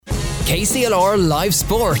KCLR Live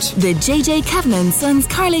Sport. The JJ Kavanagh & Sons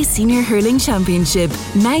Carlow Senior Hurling Championship.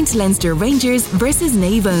 Mount Leinster Rangers versus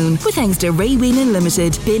Naveown. With thanks to Ray Whelan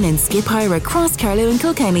Limited. Bin and skip hire across Carlow and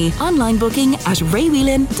Kilkenny. Online booking at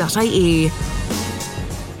raywhelan.ie.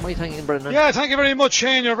 Thank you, Brendan. Yeah, thank you very much,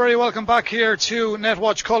 Shane. You're very welcome back here to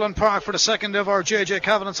Netwatch Cullen Park for the second of our JJ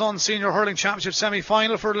Kavanagh & Sons Senior Hurling Championship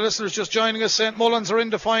semi-final. For the listeners just joining us, St Mullins are in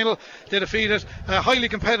the final. They defeated highly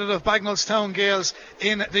competitive Bagnallstown Gales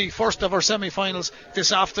in the first of our semi-finals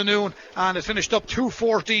this afternoon, and it finished up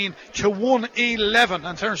 2-14 to 1-11.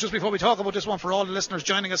 And Terence, just before we talk about this one, for all the listeners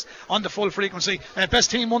joining us on the full frequency,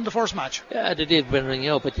 best team won the first match. Yeah, they did,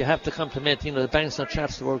 Brendan, but you have to compliment, the Bankstown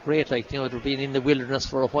chaps were great, they've been in the wilderness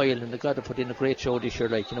for a while, and they got to put in a great show this year,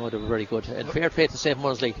 they were very good. And fair play to St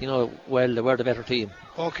Mullins, they were the better team.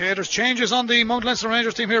 Okay, there's changes on the Mount Leinster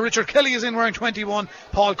Rangers team here. Richard Kelly is in wearing 21.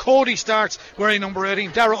 Paul Cody starts wearing number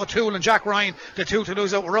 18. Dara O'Toole and Jack Ryan, the two to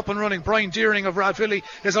lose out, were up and running. Brian Deering of Rathvilly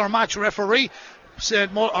is our match referee.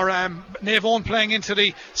 Naveown playing into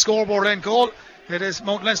the scoreboard end goal. It is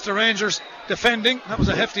Mount Leinster Rangers defending. That was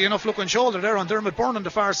a hefty enough looking shoulder there on Dermot Byrne on the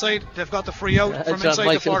far side. They've got the free out from inside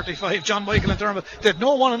Michael. The 45. John Michael and Dermot, they'd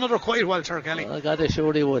know one another quite well, Kelly. God, they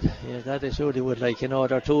sure they would.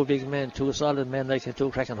 They're two big men, two solid men, and two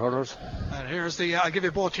cracking hurlers. And here's I'll give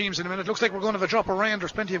you both teams in a minute. Looks like we're going to have a drop of rain.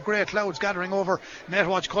 There's plenty of grey clouds gathering over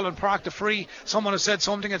Netwatch Cullen Park. The free, someone has said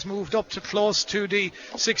something, it's moved up to close to the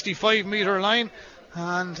 65 metre line,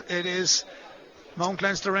 and it is Mount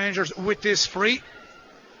Leinster Rangers with this free.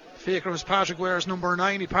 Faker Fitzpatrick wears number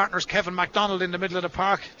 9. He partners Kevin MacDonald in the middle of the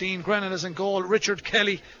park. Dean Grennan is in goal. Richard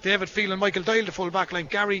Kelly, David Phelan, Michael Doyle the full back line.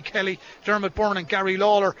 Gary Kelly, Dermot Byrne and Gary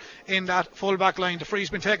Lawler in that full back line. The free's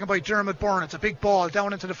been taken by Dermot Byrne. It's a big ball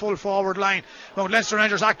down into the full forward line. Mount Leinster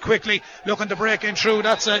Rangers act quickly, looking to break in through.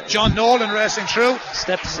 That's John Nolan racing through.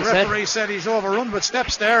 Steps. The referee said he's overrun with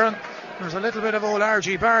steps there, and there's a little bit of old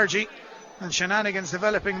argy-bargy and shenanigans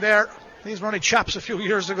developing there. These were only chaps a few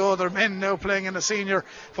years ago. They're men now playing in the senior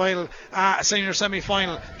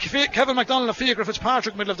semi-final. Kevin MacDonald and Faker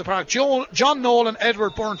Fitzpatrick, middle of the park. John Nolan,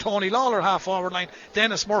 Edward Byrne, Tony Lawler, half forward line.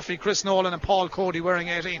 Dennis Murphy, Chris Nolan and Paul Cody wearing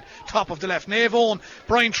 18, top of the left. Naveown,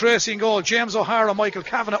 Brian Tracy in goal. James O'Hara, Michael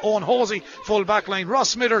Kavanagh, Owen Hosey, full back line.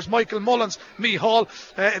 Ross Smithers, Michael Mullins, Mee Hall,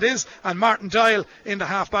 and Martin Dial in the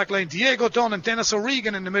half back line. Diego Dunn and Dennis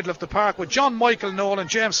O'Regan in the middle of the park, with John Michael Nolan,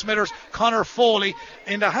 James Smithers, Connor Foley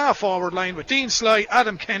in the half forward line, with Dean Sly,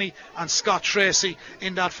 Adam Kenny and Scott Tracy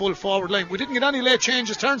in that full forward line. We didn't get any late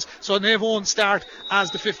changes turns, so Naveown start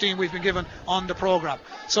as the 15 we've been given on the programme.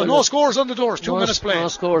 So no scores on the doors, 2 minutes played. No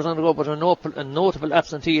scores on the go, but a notable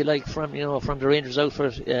absentee from the Rangers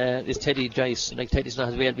outfit is Teddy Joyce. Teddy's not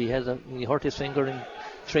as well. He hurt his finger in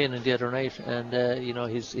training the other night, and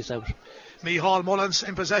he's out. Mee Hall Mullins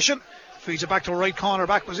in possession. Feeds it back to a right corner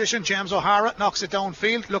back position. James O'Hara knocks it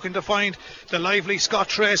downfield, looking to find the lively Scott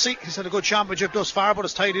Tracy. He's had a good championship thus far, but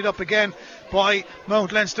it's tidied up again by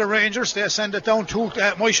Mount Leinster Rangers. They send it down to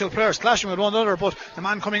Moishel players clashing with one another, but the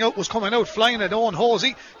man coming out flying at Owen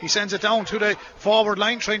Hosey. He sends it down to the forward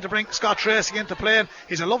line, trying to bring Scott Tracy into play. And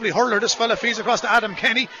he's a lovely hurler. This fella feeds across to Adam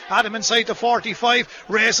Kenny. Adam inside the 45,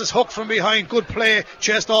 races hooked from behind. Good play,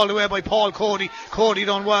 chased all the way by Paul Cody. Cody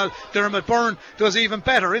done well. Dermot Byrne does even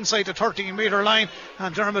better inside the 13 metre line,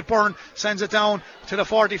 and Dermot Byrne sends it down to the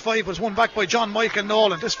 45. Was won back by John Michael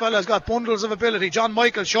Nolan. This fella's got bundles of ability. John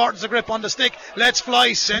Michael shortens the grip on the stick, lets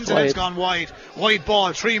fly, sends it, it's gone wide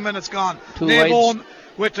ball, 3 minutes gone. Naveown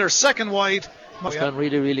with their second wide. It's gone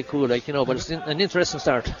really, really cool, but it's an interesting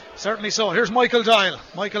start. Certainly so. Here's Michael Dial,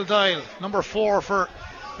 number 4 for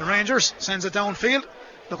the Rangers, sends it downfield,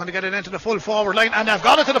 looking to get it into the full forward line, and they've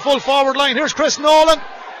got it to the full forward line. Here's Chris Nolan,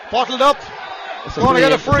 bottled up, going to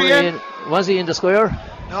get a free in. Was he in the square?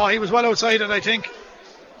 No, he was well outside it, I think.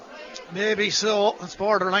 Maybe so. It's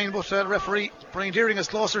borderline, but the referee Brian Deering is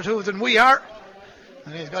closer to it than we are,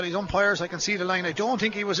 and he's got his umpires. I can see the line. I don't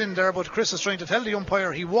think he was in there, but Chris is trying to tell the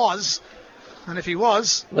umpire he was. And if he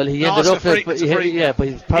was, well, he ended up in it. But he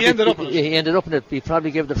ended up in it. He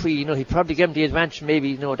probably gave the free. He probably gave him the advantage.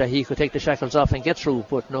 Maybe that he could take the shackles off and get through.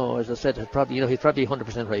 But no, as I said, he's probably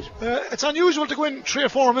 100% right. It's unusual to go in 3 or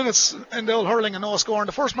 4 minutes in the old hurling and no score. And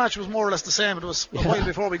the first match was more or less the same. It was a while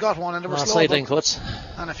before we got one, and there were sideline cuts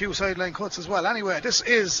and a few sideline cuts as well. Anyway, this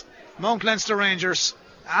is Mount Leinster Rangers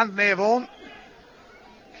and Naveown.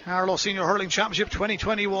 Carlow Senior Hurling Championship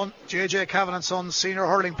 2021. JJ Kavanagh & Sons Senior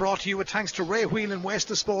Hurling, brought to you with thanks to Ray Whelan Waste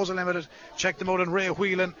Disposal Limited. Check them out on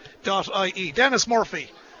raywhelan.ie. Dennis Murphy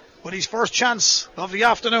with his first chance of the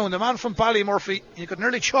afternoon. The man from Ballymurphy, you could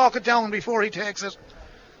nearly chalk it down before he takes it.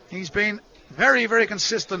 He's been Very, very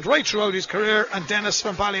consistent right throughout his career, and Dennis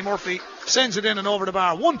from Ballymurphy sends it in and over the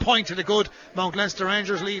bar. 1 point to the good. Mount Leinster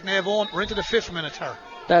Rangers lead Navan. We're into the 5th minute here.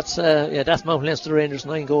 That's Mount Leinster Rangers,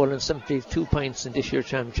 9 goals and 72 points in this year's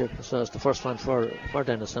championship. So it's the first one for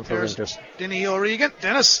Dennis and for Rangers. Dinny O'Regan.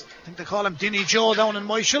 Dennis, I think they call him Dinny Joe down in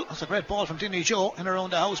Moyshell. That's a great ball from Dinny Joe in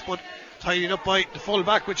around the house, but tidied up by the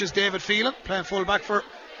full-back, which is David Phelan, playing full-back for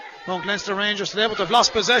Mount Leinster Rangers today, but they've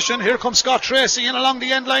lost possession. Here comes Scott Tracy in along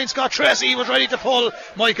the end line. Scott Tracy was ready to pull.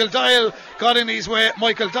 Michael Dial got in his way.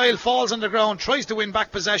 Michael Dial falls on the ground, tries to win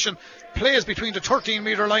back possession, plays between the 13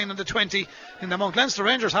 metre line and the 20 in the Mount Leinster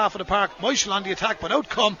Rangers half of the park. Moyshell on the attack, but out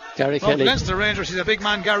come Mount Leinster Rangers. He's a big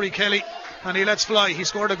man, Gary Kelly, and he lets fly. He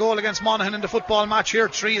scored a goal against Monaghan in the football match here.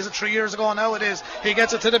 3 years ago now it is. He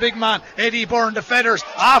gets it to the big man, Eddie Byrne, the Feathers,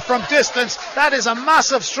 from distance. That is a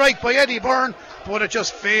massive strike by Eddie Byrne, but it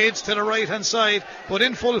just fades to the right hand side, but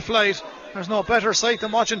in full flight. There's no better sight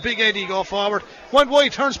than watching Big Eddie go forward. Went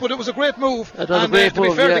wide turns, but it was a great move. To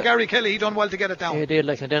be fair to Gary Kelly, he done well to get it down. He did,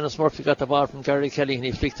 and Dennis Murphy got the ball from Gary Kelly and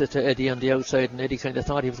he flicked it to Eddie on the outside, and Eddie kind of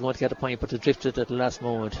thought he was going to get a point, but it drifted at the last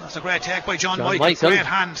moment. That's a great take by John Michael. Great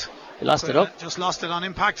hand. He lost it up. Just lost it on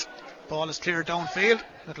impact. Ball is cleared downfield.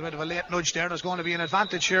 A little bit of a late nudge there. There's going to be an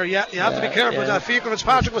advantage here. You have to be careful. Fiacre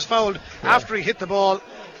Fitzpatrick was fouled after he hit the ball,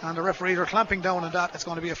 and the referees are clamping down on that. It's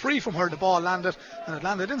going to be a free from where the ball landed, and it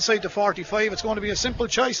landed inside the 45. It's going to be a simple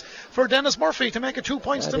choice for Dennis Murphy to make it 2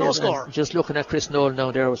 points to no score. Just looking at Chris Nolan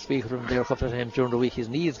now, there was speaking from there a couple of times during the week. His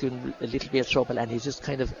knee's given a little bit of trouble, and he's just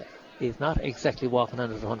he's not exactly walking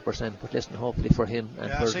on it 100%, but listen, hopefully for him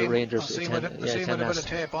and for the Rangers, I've seen with a bit of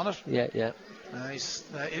tape on it. Yeah. Nice.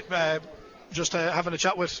 Just having a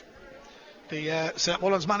chat with the St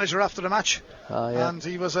Mullins manager after the match, and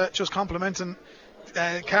he was just complimenting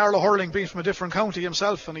Carlo Hurling, being from a different county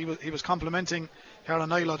himself, and he was complimenting Carlo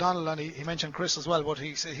Niall O'Donnell, and he mentioned Chris as well, but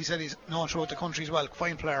he said he's known throughout the country as well.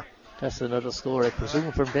 Fine player. That's another score, I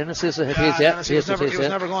presume, from Dennis. He was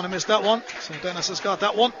never going to miss that one, so Dennis has got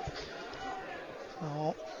that one.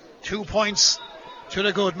 2 points to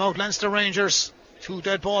the good. Mount Leinster Rangers, 2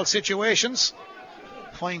 dead ball situations.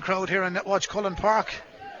 Fine crowd here in Netwatch Cullen Park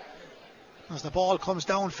as the ball comes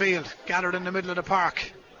downfield, gathered in the middle of the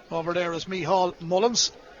park. Over there is Micheál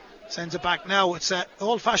Mullins, sends it back now. It's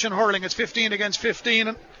old-fashioned hurling. It's 15 against 15,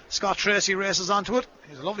 and Scott Tracy races onto it.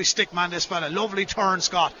 He's a lovely stick man, this fella. Lovely turn,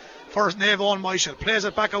 Scott. First Navan Moyshell plays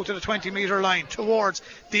it back out to the 20 metre line towards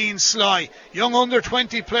Dean Sly. Young under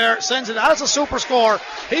 20 player sends it as a super score.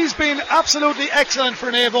 He's been absolutely excellent for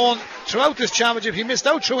Navan throughout this championship. He missed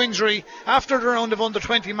out through injury after the round of under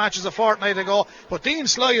 20 matches a fortnight ago, but Dean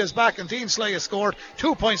Sly is back, and Dean Sly has scored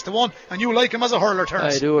 2 points to 1, and you like him as a hurler,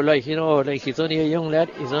 Terence. I do, he's only a young lad.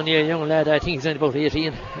 I think he's only about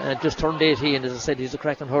 18, just turned 18. As I said, he's a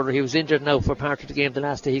cracking hurler. He was injured now for part of the game the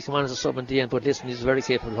last day. He came on as a sub in the end, but listen, he's a very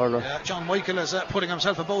capable hurler. John Michael is putting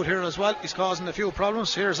himself about here as well. He's causing a few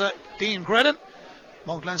problems. Here's Dean Gredden,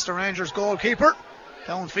 Mount Leinster Rangers goalkeeper.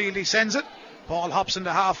 Downfield he sends it. Ball hops in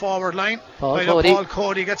the half forward line. Paul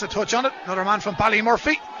Cody gets a touch on it. Another man from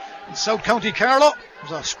Ballymurphy in South County Carlow.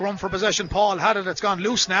 There's a scrum for possession. Paul had it. It's gone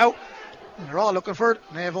loose now, and they're all looking for it.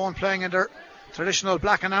 Navan playing in their traditional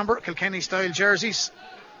black and amber Kilkenny style jerseys,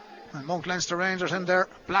 and Mount Leinster Rangers in their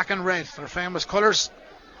black and red, their famous colours.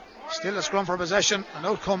 Still a scrum for possession, and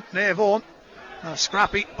out come Navan.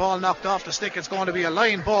 Scrappy ball knocked off the stick. It's going to be a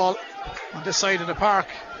line ball on this side of the park.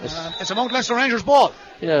 It's a Mount Leinster Rangers ball.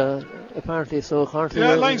 Yeah, apparently so.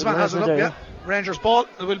 Linesman has it up. Rangers ball.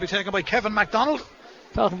 It will be taken by Kevin MacDonald.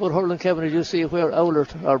 Talking about hurling, Kevin, did you see where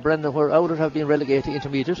Owlert or Brendan, where Owlert have been relegated to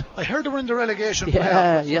intermediate? I heard they were in the relegation.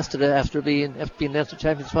 Yeah, yesterday after being Leinster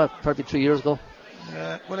champions probably 3 years ago.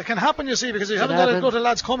 Well, it can happen, you see, because you haven't got a lot of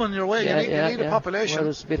lads coming your way. You need a population. Well,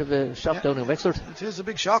 it's a bit of a shock down in Wexford. It is a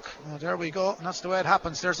big shock. There we go, and that's the way it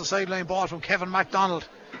happens. There's the sideline ball from Kevin MacDonald.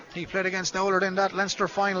 He played against Owlert in that Leinster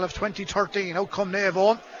final of 2013. Out come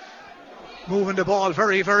Navan, moving the ball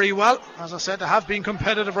very, very well. As I said, they have been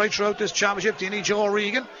competitive right throughout this championship. Dinny Joe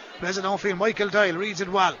Regan plays it downfield. Michael Dial reads it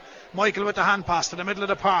well. Michael with the hand pass to the middle of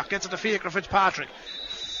the park, gets it to Fiacre Fitzpatrick.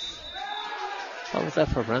 What was that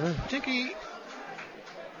for, Brendan? I think he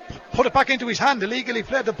put it back into his hand illegally,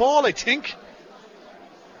 played the ball, I think.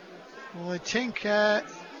 There's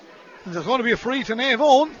going to be a free to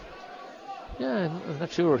Navan. Yeah, I'm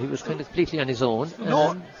not sure. He was kind of completely on his own.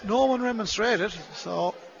 No one remonstrated,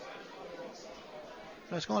 so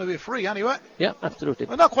that's going to be a free anyway. Yeah, absolutely.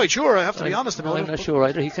 I'm not quite sure, I have to be honest about it. I'm not sure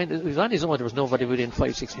either. He was on his own. There was nobody within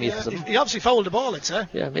 5-6 metres of him. He obviously fouled the ball, I'd say.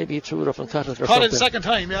 Yeah, maybe he threw it up and caught it. Caught it the second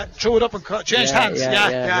time, threw it up and changed hands.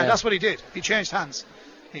 Yeah, that's what he did. He changed hands.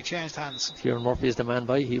 He changed hands. Kieran Murphy is the man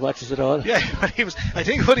by. He watches it all. Yeah, but I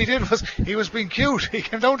think what he did was he was being cute. He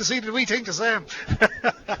came down to see did we think the same.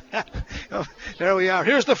 Oh, there we are.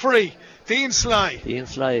 Here's the free. Dean Sly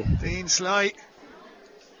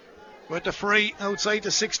with the free outside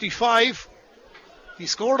the 65. He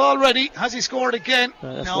scored already. Has he scored again?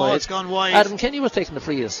 No, wide. It's gone wide. Adam Kenny was taking the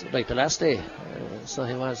frees like the last day. So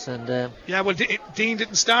he was. And yeah, well, Dean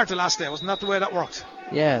didn't start the last day. Wasn't that the way that worked?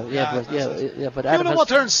 Yeah. But Adam, you know what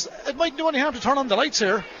turns? It might do any harm to turn on the lights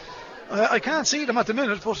here. I can't see them at the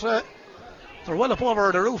minute, but they're well up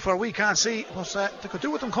over the roof where we can't see. But they could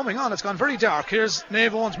do with them coming on. It's gone very dark. Here's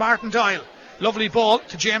Navone's Martin Doyle. Lovely ball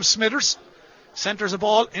to James Smithers. Centres the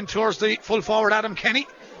ball in towards the full forward Adam Kenny.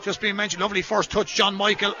 Just being mentioned. Lovely first touch, John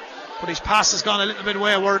Michael, but his pass has gone a little bit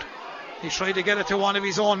wayward. He tried to get it to one of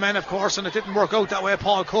his own men, of course, and it didn't work out that way.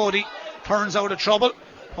 Paul Cody turns out of trouble.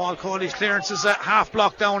 Paul Cody's clearance is half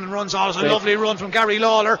blocked down and runs on. A lovely run from Gary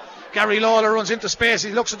Lawler. Gary Lawler runs into space.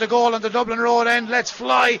 He looks at the goal on the Dublin Road end. Let's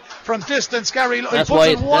fly from distance. Gary Lawler puts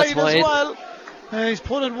it wide as well. He's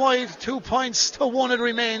put it wide. 2 points to 1 it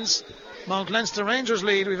remains. Mount Leinster Rangers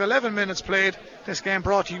lead. We've 11 minutes played. This game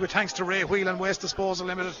brought to you with thanks to Ray Whelan Waste Disposal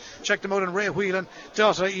Limited. Check them out on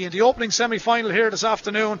raywhelan.ie. In the opening semi-final here this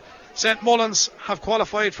afternoon, St Mullins have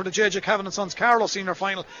qualified for the JJ Cavan & Sons Carlow Senior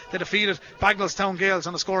Final. They defeated Bagnallstown Gales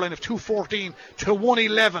on a scoreline of 2-14 to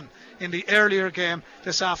 1-11 in the earlier game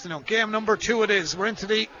this afternoon. Game number 2 it is. We're into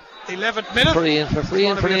the 11th minute.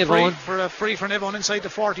 For a free for Navone inside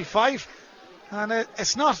the 45. And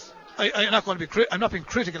it's not... I'm not being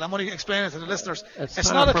critical. I'm only explaining to the listeners.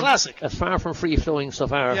 It's not a classic. It's far from free flowing so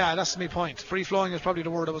far. Yeah, that's my point. Free flowing is probably the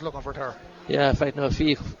word I was looking for there. Yeah, in fact, no,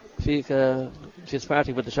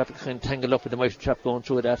 Fitzpatrick with the traffic kind of tangled up with the Mighty trap going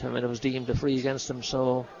through that, and it was deemed a free against him.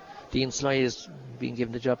 So Dean Sly is being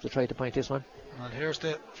given the job to try to point this one. And here's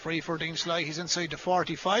the free for Dean Sly. He's inside the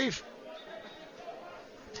 45.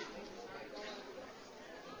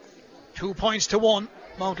 2 points to 1.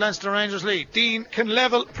 Mount Leinster Rangers lead. Dean can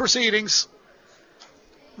level proceedings.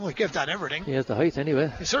 Oh, he gave that everything. He has the height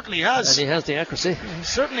anyway. He certainly has. And he has the accuracy. He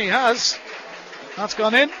certainly has. That's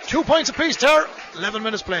gone in. 2 points apiece there. 11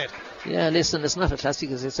 minutes played. Yeah, listen, it's not a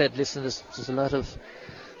classic, as I said. Listen, there's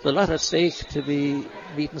a lot at stake to be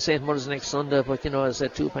beating St Mullins next Sunday. But, as I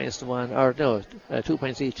said, 2 points to 1. Or, no, 2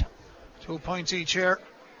 points each. 2 points each here.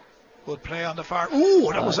 Good play on the far.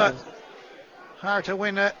 Ooh, that was a hard to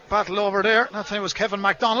win a battle over there. That time was Kevin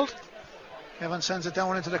MacDonald. Kevin sends it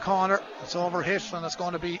down into the corner. It's over hit and it's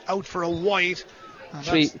going to be out for a wide.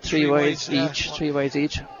 Three wides each. 3 wides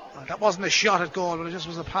each. That wasn't a shot at goal, but it just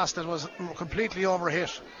was a pass that was completely over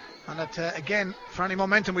hit. And that again, for any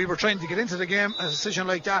momentum we were trying to get into the game, a decision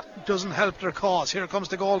like that doesn't help their cause. Here comes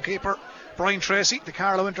the goalkeeper, Brian Tracy, the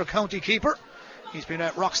Carlow Inter-County keeper. He's been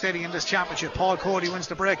rock steady in this championship. Paul Cody wins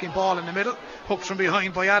the breaking ball in the middle, hooked from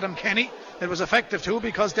behind by Adam Kenny. It was effective too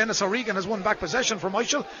because Dennis O'Regan has won back possession from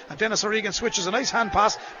Michael, and Dennis O'Regan switches a nice hand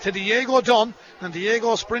pass to Diego Dunn, and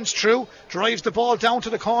Diego sprints through, drives the ball down to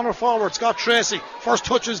the corner forward. Scott Tracy, first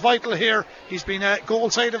touch is vital here. He's been goal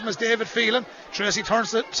side of him as David Phelan. Tracy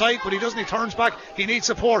turns the side, but he doesn't. He turns back. He needs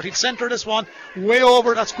support. He'd centre this one way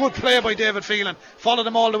over. That's good play by David Phelan. Followed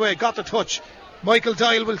him all the way, got the touch. Michael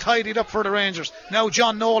Doyle will tidy it up for the Rangers. Now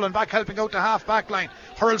John Nolan back helping out the half back line.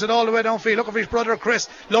 Hurls it all the way downfield. Looking for his brother Chris.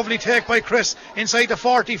 Lovely take by Chris. Inside the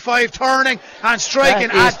 45, turning and striking.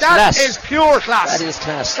 That is pure class. That is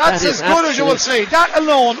class. That's as good as you will see. That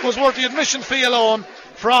alone was worth the admission fee alone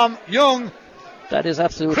from young That is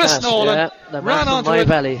absolute Chris class. Nolan ran onto it,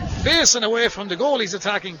 Valley. facing away from the goal he's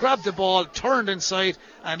attacking, grabbed the ball, turned inside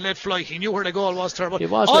and let fly. He knew where the goal was, but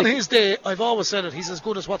on his day, I've always said it, he's as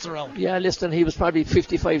good as what's around. Yeah, listen, he was probably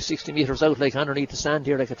 55-60 metres out, like underneath the stand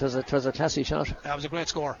here, like it was a classy shot. That was a great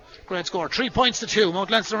score. 3 points to 2.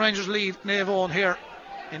 Mount Leinster Rangers lead Navone here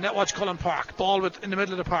in Netwatch Cullen Park. Ball in the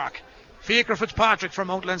middle of the park. Fiacre Fitzpatrick from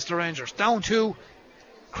Mount Leinster Rangers. Down to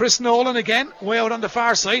Chris Nolan again, way out on the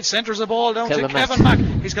far side, centres the ball down to Kevin Mack.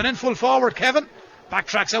 He's gone in full forward, Kevin.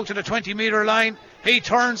 Backtracks out to the 20-metre line. He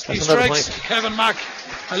turns, he strikes. Kevin Mack,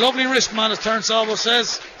 a lovely wrist man, as Terence Salvo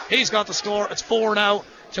says. He's got the score. It's 4 now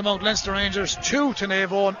to Mount Leinster Rangers, 2 to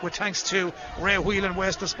Navone, with thanks to Ray Whelan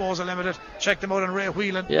Waste Disposal Limited. Check them out on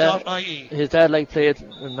raywhelan.ie. His dad played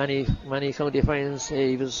in many county finals.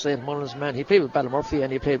 He was St Mullins man. He played with Ballymurphy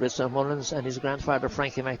and he played with St Mullins, and his grandfather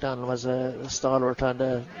Frankie MacDonald was a stalwart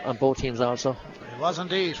on both teams also. He was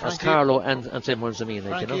indeed. As Carlow and St Mullins,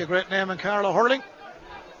 Frankie, a great name in Carlow hurling.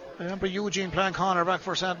 I remember Eugene playing corner back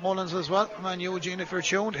for St Mullins as well. Man, Eugene, if you're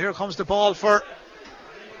tuned, here comes the ball for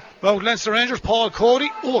Mount Leinster Rangers. Paul Cody.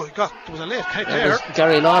 There was a late kick there.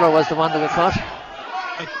 Gary Lawler was the one that got caught.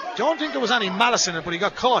 I don't think there was any malice in it, but he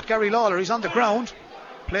got caught. Gary Lawler, he's on the ground.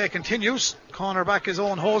 Play continues. Corner back his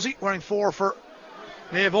own Hosey, wearing 4 for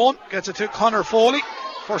Naomh Eoin. Gets it to Conor Foley.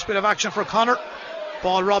 First bit of action for Conor.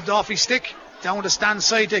 Ball robbed off his stick. Down the stand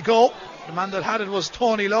side they go. The man that had it was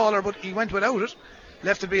Tony Lawler, but he went without it.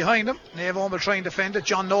 Left it behind him. Naomh Eoin will try and defend it.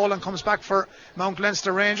 John Nolan comes back for Mount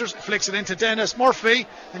Leinster Rangers. Flicks it into Dennis Murphy.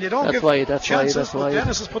 And you don't give chances. But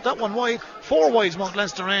Dennis has put that one wide. 4 wides Mount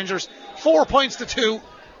Leinster Rangers. 4 points to 2.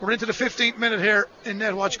 We're into the 15th minute here in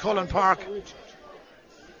Netwatch Cullen Park.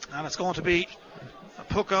 And it's going to be a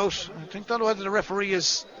puck out. I think that whether the referee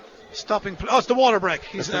is stopping. It's the water break.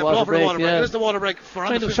 He's the water break. Yeah. It is the water break. For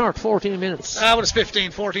kind of short, 14 minutes. Well, it's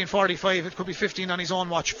 14:45. It could be 15 on his own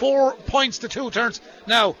watch. 4 points to 2 turns.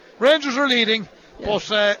 Now, Rangers are leading,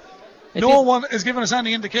 but no one is giving us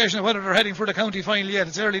any indication of whether they're heading for the county final yet.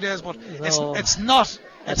 It's early days, but it's not.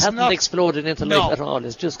 It hasn't exploded into life at all.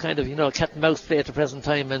 It's just kind of, cat and mouse play at the present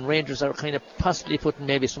time, and Rangers are kind of possibly putting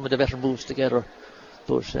maybe some of the better moves together.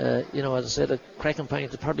 But, as I said, a cracking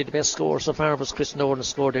point, probably the best score so far was Chris Nolan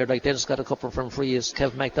scored there. Like, Dennis got a couple from frees.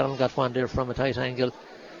 Kevin MacDonald got one there from a tight angle.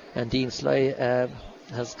 And Dean Sly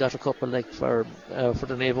has got a couple, for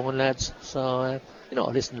the Naomh Eoin lads. So,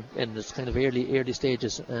 listen, and it's kind of early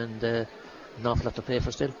stages, and an awful lot to play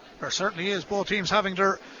for still. There certainly is. Both teams having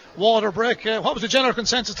their water break. What was the general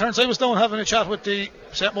consensus? Terence, I was down having a chat with the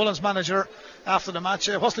St. Mullins manager after the match.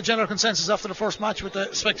 What's the general consensus after the first match with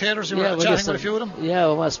the spectators? You were chatting with a few of them? Yeah,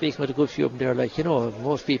 I was speaking with a good few of them there.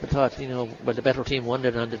 Most people thought, the better team won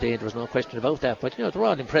it on the day. There was no question about that. But, they're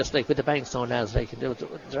all impressed, with the Bankstown lads.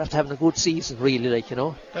 They're after having a good season, really,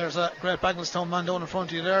 There's a great Bankstown man down in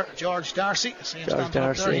front of you there, George Darcy. George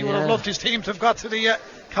Darcy, he would have loved his team to have got to the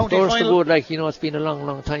county final. Of course they would, it's been a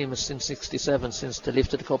long time since 67, since they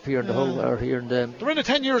lifted the cup here in the whole, or here in the... They were in it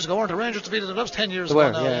 10 years ago, weren't the Rangers defeated them? That was 10 years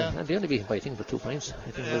ago now. And they only beat by, I think, for 2 points.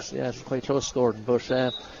 I think it was quite close scoring. But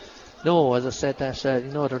no, as I said, that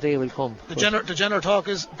their day will come. The general talk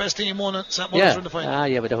is best team won and St. Mullins in the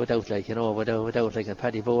final. Without without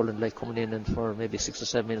Paddy Boland coming in and for maybe 6 or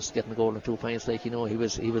 7 minutes getting a goal and 2 points. He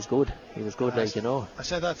was good. He was good. I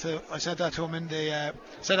said that to him in the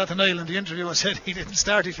said that to Niall in the interview. I said he didn't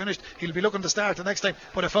start. He finished. He'll be looking to start the next time.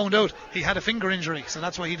 But I found out he had a finger injury, so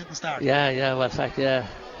that's why he didn't start. Well, in fact,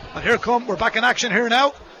 But here we're back in action here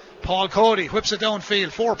now. Paul Cody whips it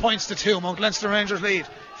downfield. 4 points to 2. Mount Leinster Rangers lead.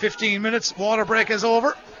 15 minutes. Water break is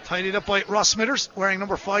over. Tidied up by Ross Smithers, wearing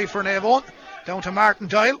number 5 for Naomh Eoin. Down to Martin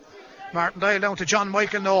Dial. Martin Dial down to John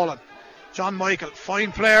Michael Nolan. John Michael,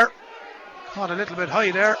 fine player. Caught a little bit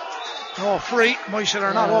high there. No free. Michael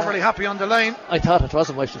are not overly happy on the line. I thought it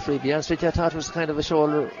wasn't much free, to be honest with you. I thought it was kind of a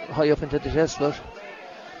shoulder high up into the chest, but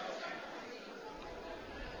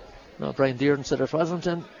no, Brian Dearden said it wasn't,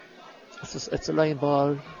 and it's a line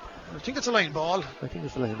ball. I think it's a line ball. I think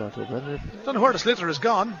it's a line ball too, Brendan. I don't know where the sliotar has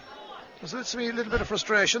gone. There's a little bit of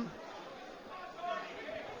frustration.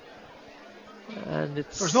 And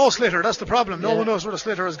there's no sliotar, that's the problem. No one knows where the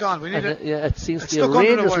sliotar has gone. We need it. It seems to be a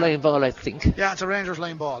Rangers line ball, I think. Yeah, it's a Rangers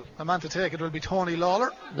line ball. The man to take it will be Tony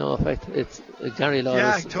Lawler. No, in fact, it's Gary Lawler.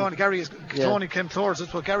 Yeah, Tony came towards it,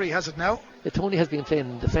 but Gary has it now. Tony has been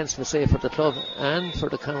playing defensive say for the club and for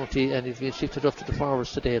the county, and he's been shifted up to the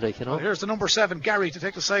forwards today, Well, here's the number 7, Gary, to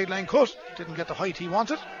take the sideline cut. Didn't get the height he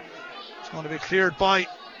wanted. It's going to be cleared by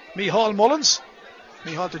Micheál Mullins.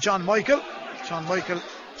 Micheál to John Michael. John Michael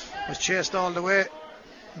was chased all the way,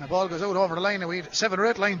 and the ball goes out over the line. We had 7 or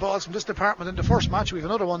 8 line balls from this department in the first match. We have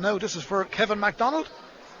another one now. This is for Kevin MacDonald,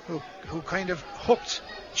 who kind of hooked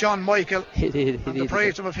John Michael and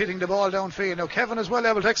deprived him of hitting the ball downfield. Now Kevin is well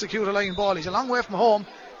able to execute a line ball. He's a long way from home,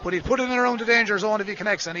 but he'd put it in around the danger zone if he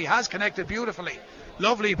connects, and he has connected beautifully.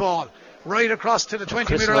 Lovely ball right across to the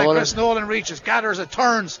 20 metre line. Chris Nolan reaches, gathers it,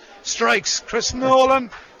 turns, strikes. Chris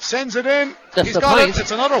Nolan sends it in. He's got it.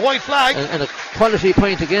 It's another white flag and a quality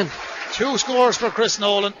point again. 2 scores for Chris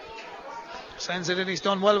Nolan. Sends it in. He's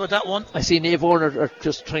done well with that one. I see Naomh Eoin are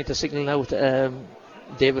just trying to signal out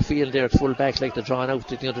David Field there at full back, they're drawn out.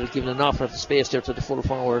 They're giving an offer of space there to the full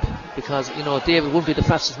forward, because David wouldn't be the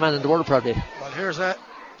fastest man in the world probably. Well, here's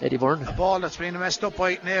Eddie Byrne, a ball that's been messed up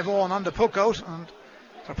by Naomh Eoin on the puck out, and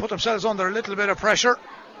they put themselves under a little bit of pressure.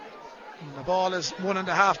 And the ball is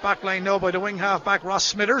 1.5 back line now by the wing half back Ross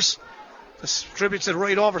Smithers. Distributes it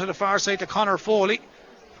right over to the far side to Conor Foley.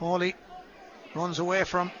 Foley runs away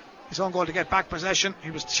from his own goal to get back possession.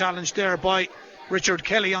 He was challenged there by Richard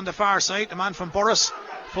Kelly on the far side, the man from Burris.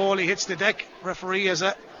 Foley hits the deck. Referee is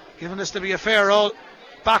giving this to be a fair old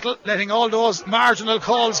battle, letting all those marginal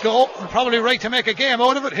calls go, and probably right to make a game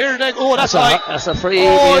out of it. Here they go. That's a free.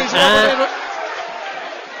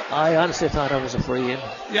 I honestly thought that was a free in.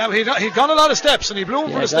 Yeah, but he'd gone a lot of steps and he blew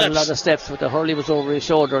him for the steps. Yeah, a lot of steps, but the hurley was over his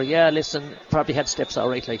shoulder. Yeah, listen, probably had steps all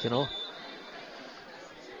right, like, you know.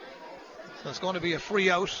 So it's going to be a free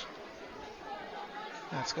out.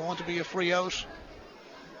 That's going to be a free out.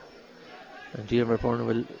 And Diarmuid Byrne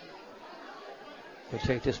will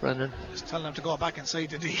take this, Brendan. Just tell him to go back inside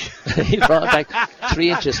the D. He brought back 3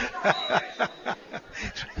 inches.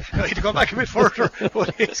 No, he'd go back a bit further,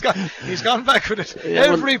 but he's gone back with it. Yeah,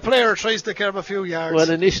 every player tries to curb a few yards. Well,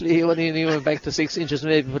 initially he only went back to 6 inches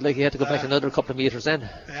maybe, but like he had to go back another couple of metres then.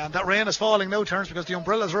 And that rain is falling now, turns, because the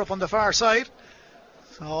umbrellas are up on the far side.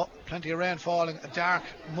 So plenty of rain falling, a dark,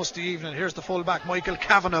 musty evening. Here's the fullback, Michael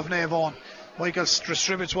Cavan of Navan. Michael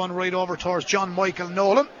distributes one right over towards John Michael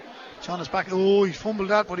Nolan. John is back. Oh, he fumbled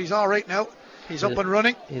that, but he's all right now. He's up and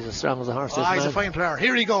running. He's as strong as a horse. He's a fine player.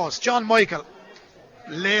 Here he goes. John Michael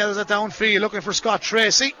lails it downfield, looking for Scott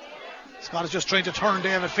Tracy. Scott is just trying to turn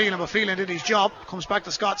David Phelan, but Phelan did his job. Comes back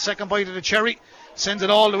to Scott, second bite of the cherry. Sends it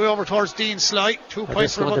all the way over towards Dean Sly. 2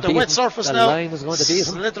 points for about the wet surface now. The line was going to beat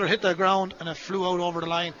him. Slither hit the ground and it flew out over the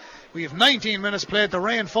line. We have 19 minutes played. The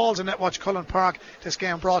rain falls in Netwatch Cullen Park. This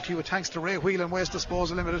game brought to you with thanks to Ray Whelan Waste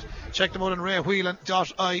Disposal Limited. Check them out on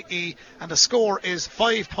raywhelan.ie. And the score is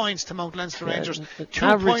 5 points to Mount Leinster Rangers,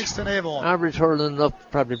 2 points to Navan. Average hurling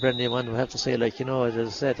up, probably, Brendan, one would have to say, like, you know, as I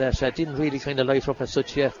said, that didn't really kind of light up as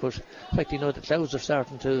such yet, but in fact, you know, the clouds are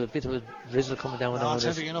starting to, a bit of a drizzle coming down. It's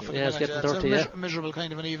heavy enough at the minute. It's getting dirty, miserable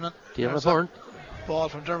kind of an evening. Diarmuid Byrne. Ball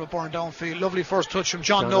from Diarmuid Byrne downfield. Lovely first touch from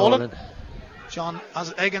John Nolan. John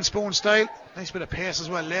has egg and spoon style. Nice bit of pace as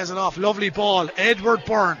well. Lays it off. Lovely ball. Edward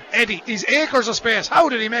Byrne. Eddie. He's acres of space. How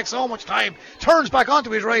did he make so much time? Turns back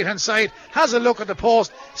onto his right hand side. Has a look at the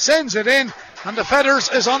post. Sends it in. And the Feathers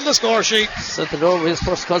is on the score sheet. Sent it over his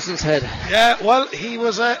first cousin's head. Yeah, well, he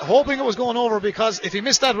was hoping it was going over, because if he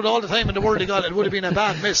missed that with all the time in the world he got, it would have been a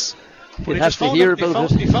bad miss. He'd have to hear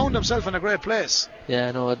about it. He found himself in a great place.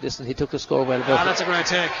 Yeah, no, listen, he took the score well. That's a great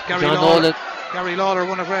take. Gary Lawler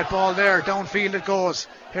won a great ball there. Downfield it goes.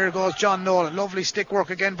 Here goes John Nolan. Lovely stick work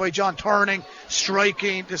again by John, turning,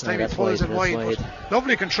 striking. This time he pulls it wide.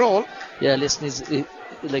 Lovely control. Yeah, listen,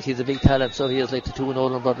 he's a big talent, so he is like the two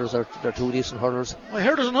Nolan brothers. They're two decent hurlers. I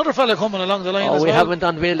heard there's another fella coming along the line as well. We haven't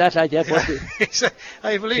unveiled that lad yet.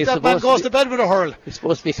 I believe that man goes to bed with a hurl. He's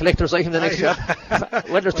supposed to be a collector's item the next year.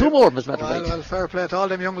 Well, there's two more, as a matter of fact. Well, fair play to all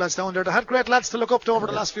them young lads down there. They had great lads to look up to over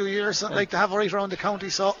the last few years, like to have right around the county.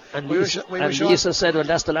 So Lisa said, well,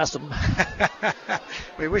 that's the last of them.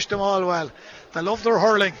 We wish them all well. They love their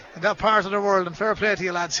hurling in that part of the world, and fair play to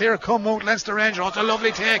you lads. Here come Mount Leinster Rangers. It's a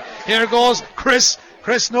lovely take. Here goes Chris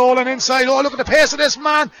Nolan inside. Oh, look at the pace of this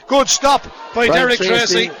man. Good stop by Derek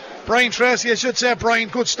Tracy. Brian Tracy, I should say. Brian,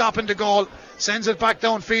 good stop in the goal. Sends it back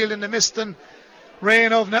downfield in the mist and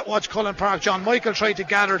rain of Netwatch Cullen Park. John Michael tried to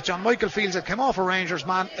gather it. John Michael feels it came off a Rangers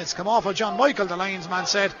man. It's come off of John Michael, the Lions man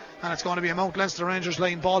said, and it's going to be a Mount Leinster Rangers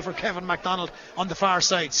line ball for Kevin MacDonald on the far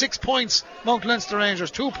side. 6 points Mount Leinster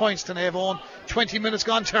Rangers, 2 points to Navan. 20 minutes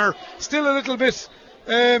gone there. Still a little bit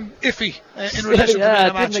iffy in relation to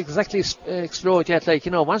the match. Didn't exactly explode yet. Like,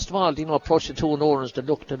 you know, once in a while, you know, approach the two Norans to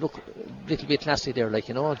look a little bit classy there. Like,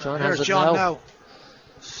 you know, John has it now.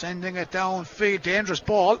 Sending it downfield, dangerous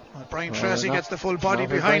ball. Brian Tracy gets the full body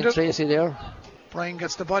behind it. Tracy there. Brian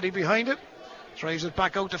gets the body behind it, drives it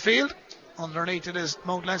back out the field. Underneath it is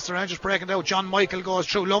Mount Leinster Rangers breaking down. John Michael goes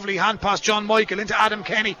through. Lovely hand pass, John Michael into Adam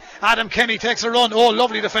Kenny. Adam Kenny takes a run. Oh,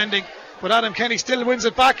 lovely defending. But Adam Kenny still wins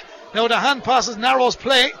it back. Now the hand passes narrows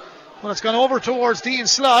play. Well, it's gone over towards Dean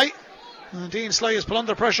Sly. And Dean Sly is put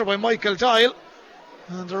under pressure by Michael Dial.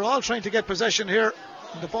 And they're all trying to get possession here.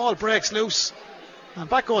 And the ball breaks loose. And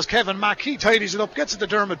back goes Kevin Mack. He tidies it up, gets it to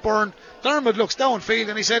Diarmuid Byrne. Diarmuid looks downfield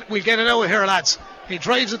and he said, we'll get it out of here, lads. He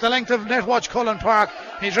drives it the length of Netwatch Cullen Park.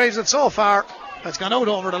 He drives it so far, it's gone out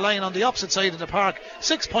over the line on the opposite side of the park.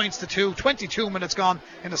 6 points to 2, 22 minutes gone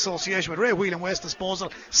in association with Ray Whelan Waste Disposal.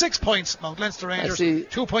 6 points Mount Leinster Rangers,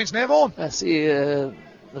 2 points Navan. I see the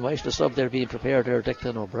Maestro sub there being prepared there,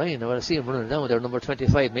 Declan O'Brien. Now I see him running down there, number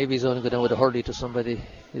 25. Maybe he's only going down with a hurley to somebody.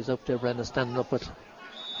 He's up there, Brendan, standing up, but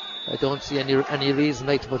I don't see any reason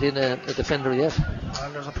like to put in a defender yet.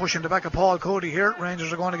 Well, there's a push in the back of Paul Cody here.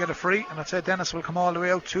 Rangers are going to get a free, and I'd say Dennis will come all the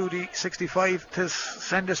way out to the 65 to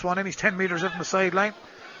send this one in. He's 10 metres out from the sideline.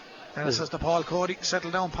 Dennis says to Paul Cody,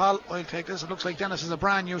 settle down, pal, I'll take this. It looks like Dennis has a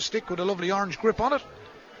brand new stick with a lovely orange grip on it.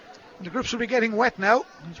 And the grips will be getting wet now,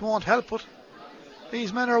 which won't help, but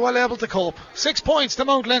these men are well able to cope. 6 points to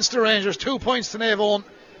Mount Leinster Rangers, 2 points to Navan.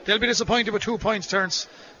 They'll be disappointed with 2 points, Terence.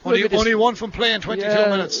 Only one from play in 22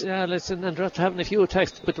 minutes. Yeah, listen, and after having a few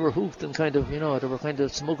attacks, but they were hooked and kind of, they were kind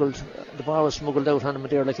of smuggled. The ball was smuggled out on them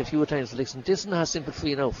there like a few times. Listen, this is not simple for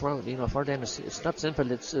them. It's not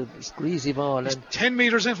simple. It's a greasy ball. He's 10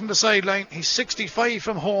 metres in from the sideline. He's 65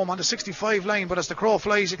 from home on the 65 line. But as the crow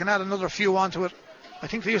flies, you can add another few onto it. I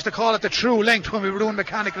think they used to call it the true length when we were doing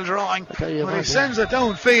mechanical drawing. But he sends it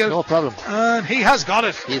downfield. No problem. And he has got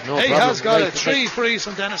it. He has got it. 3 frees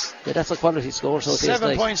from Dennis. Yeah, that's a quality score. So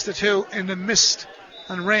 7 points to 2 in the mist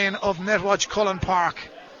and rain of Netwatch Cullen Park.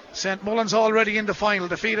 St Mullins already in the final.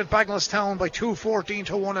 Defeated Bagenalstown by 2-14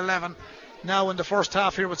 to 1-11. Now in the first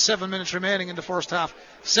half here with 7 minutes remaining in the first half.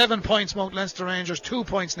 7 points Mount Leinster Rangers. 2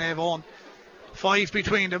 points Naomh Eoin. 5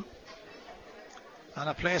 between them. And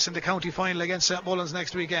a place in the county final against St Mullins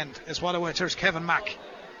next weekend is what awaits. Kevin Mack.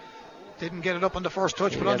 Didn't get it up on the first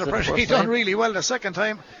touch, but under pressure he done really well the second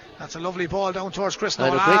time. That's a lovely ball down towards Chris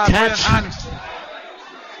Nolan. Great catch.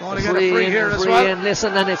 Going to get a free here as well. And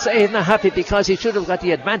listen, and he's not happy because he should have got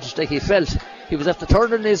the advantage like he felt. He was after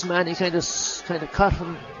turning his man, he kind of caught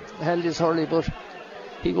him, held his hurley, but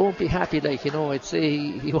he won't be happy, I'd say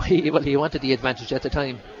he wanted the advantage at the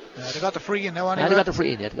time. They got the free in now anyway. They got the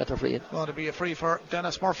free in. Going to be a free for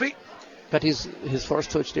Dennis Murphy. But his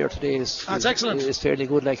first touch there today is excellent. Is fairly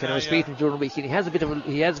good. I was speaking during the week. He has a bit of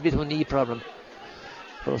a knee problem.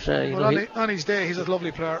 But on his day, he's a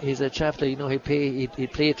lovely player. He's a chap that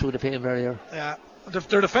he'd play through the pain barrier. Yeah.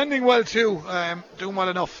 They're defending well too, doing well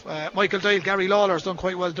enough. Michael Doyle, Gary Lawler's done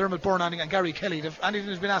quite well. Dermot Byrne and Gary Kelly. Anything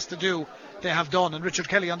who's been asked to do, they have done. And Richard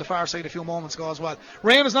Kelly on the far side a few moments ago as well.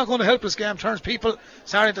 Rain is not going to help this game. Turns people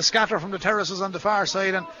starting to scatter from the terraces on the far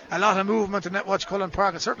side, and a lot of movement in Netwatch Cullen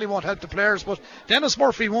Park. It certainly won't help the players, but Dennis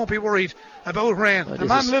Murphy won't be worried about rain. The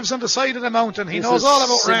man lives on the side of the mountain. He knows all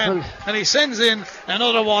about rain, and he sends in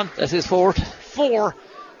another one. That's his fourth. 4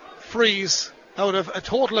 frees out of a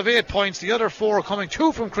total of 8 points. The other 4 coming,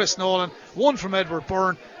 2 from Chris Nolan, 1 from Edward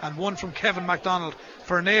Byrne, and 1 from Kevin MacDonald.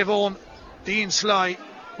 For Naomh Eoin, Dean Sly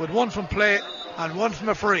with 1 from play and 1 from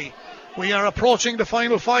a free. We are approaching the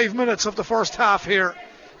final 5 minutes of the first half here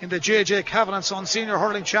in the JJ Cavan & Son Senior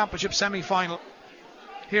Hurling Championship semi-final.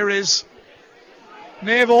 Here is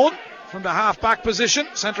Naomh Eoin from the half-back position,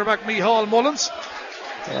 centre-back Micheál Mullins.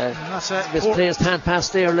 Misplaced hand pass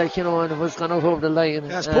there, and it was gone out over the line.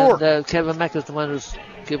 That's poor. Kevin Mack is the one who's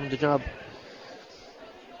given the job.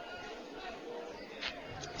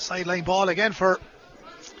 Sideline ball again for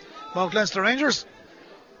Mount Leinster Rangers.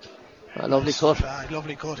 A lovely cut.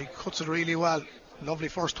 Lovely cut. He cuts it really well. Lovely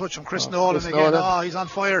first touch from Chris Nolan again. He's on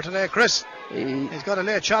fire today, Chris. He's got a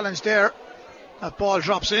late challenge there. That ball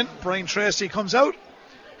drops in. Brian Tracy comes out.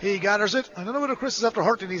 He gathers it. I don't know whether Chris is after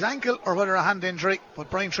hurting his ankle or whether a hand injury, but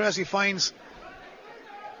Brian Tracy finds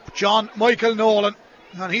John Michael Nolan,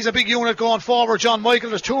 and he's a big unit going forward. John Michael,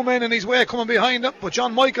 there's 2 men in his way coming behind him, but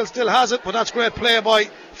John Michael still has it. But that's great play by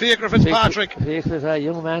Fiacre Fitzpatrick. Fiacre's a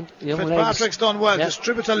young man. Fitzpatrick's done well. Yep.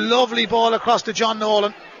 Distributes a lovely ball across to John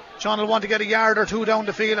Nolan. John will want to get a yard or 2 down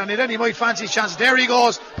the field, and then he might fancy his chance. There he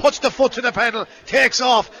goes, puts the foot to the pedal, takes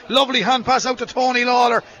off. Lovely hand pass out to Tony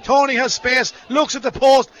Lawler. Tony has space, looks at the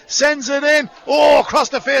post, sends it in. Across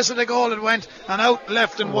the face of the goal it went, and out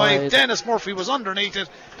left and wide. Dennis Murphy was underneath it.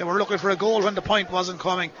 They were looking for a goal when the point wasn't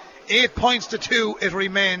coming. 8 points to 2 it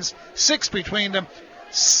remains. 6 between them.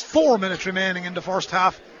 4 minutes remaining in the first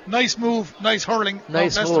half. Nice move, nice hurling.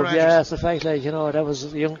 Nice move, yeah, it's a fact, that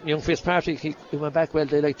was young Fitzpatrick. He went back well.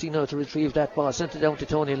 They to retrieve that ball, sent it down to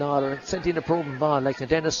Tony Lawler, and sent in a probing ball. And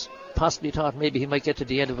Dennis possibly thought maybe he might get to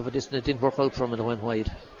the end of it, but it didn't work out for him and it went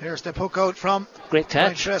wide. Here's the poke out from great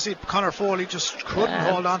catch. Tracy. Connor Foley just couldn't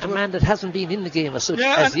hold on to it. A man that hasn't been in the game as such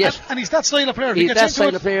as yet. And he's that style of player. He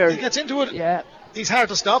gets into it. Yeah. He's hard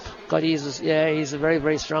to stop. He's a very,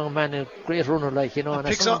 very strong man, a great runner, and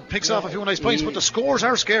picks off a few nice points, but the scores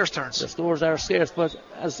are scarce, turns. The scores are scarce, but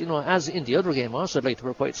as in the other game also, they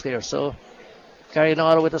were quite scarce. So Gary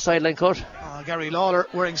Lawler with a sideline cut. Gary Lawler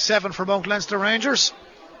wearing 7 for Mount Leinster Rangers.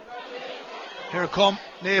 Here come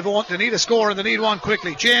Naomh Eoin. They need a score and they need one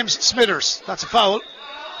quickly. James Smithers, that's a foul.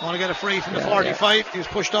 Want to get a free from the 45. Yeah. He was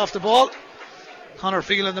pushed off the ball. Conor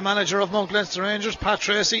Phelan, the manager of Mount Leinster Rangers. Pat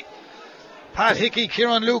Tracy, Pat Hickey,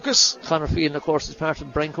 Kieran Lucas. Conor Phelan, of course, is part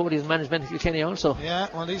of Brian Cody's management. Kilkenny also. Yeah,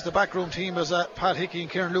 well, he's the backroom team. There's Pat Hickey and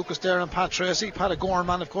Kieran Lucas there, and Pat Tracy, Pat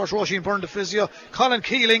Gorman, of course, Roisin Byrne, the physio, Colin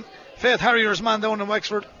Keeling, Faith Harrier's man down in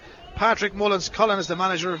Wexford, Patrick Mullins. Colin is the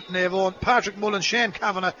manager of Naomh Eoin. Patrick Mullins, Shane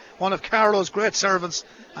Kavanagh, one of Carlo's great servants,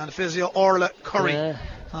 and physio Orla Curry.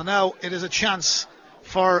 And now it is a chance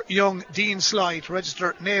for young Dean Sly to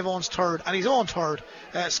register Naveone's third and his own third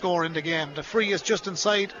score in the game. The free is just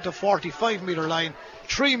inside the 45 metre line,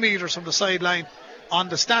 3 metres from the sideline on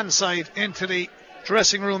the stand side into the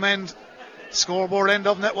dressing room end. Scoreboard end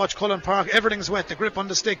of Netwatch Cullen Park. Everything's wet. The grip on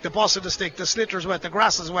the stick, the boss of the stick, the slitter's wet, the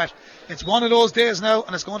grass is wet. It's one of those days now,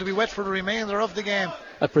 and it's going to be wet for the remainder of the game.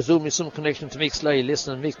 I presume there's some connection to Mick Sly.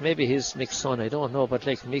 Listen, Mick, maybe he's Mick's son, I don't know, but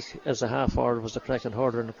like Mick as a half forward was a cracking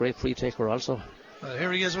hurler and a great free taker also. Well,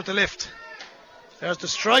 here he is with the lift. There's the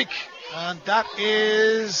strike, and that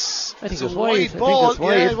is I think it was wide wide. ball. I think it was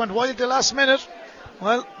wide. Yeah, it went wide the last minute.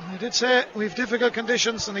 Well, I did say we've difficult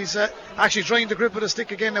conditions, and he's actually trying to grip with a stick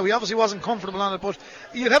again now. He obviously wasn't comfortable on it, but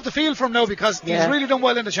you'd have to feel for him now because he's really done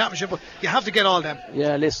well in the championship. But you have to get all them.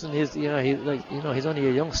 Yeah, listen, he's only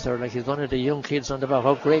a youngster. Like he's one of the young kids on the back.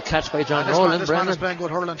 Oh, great catch by John Nolan. This man is playing good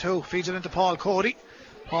hurling too. Feeds it into Paul Cody.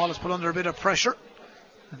 Paul is put under a bit of pressure,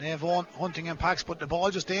 and Avon hunting impacts, but the ball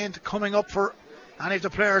just ain't coming up for any of the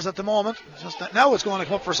players at the moment. Just that now it's going to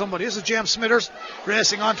come up for somebody. This is James Smithers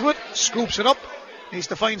racing onto it, scoops it up. Needs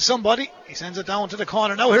to find somebody. He sends it down to the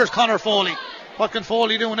corner. Now here's Conor Foley. What can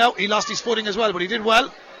Foley do now? He lost his footing as well, but he did well.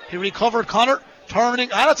 He recovered Conor, turning.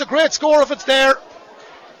 That's a great score if it's there.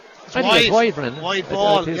 It's wide, Brendan. Wide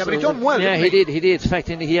ball. Yeah, but he done well. Yeah, he did. In fact,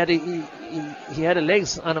 he had a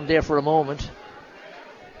legs on him there for a moment.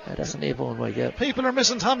 That's an A-bone wide, yeah. People are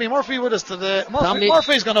missing Tommy Murphy with us today.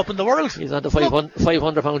 Murphy's gone up in the world. He's on the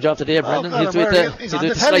 500 pound job today, Brendan. He's on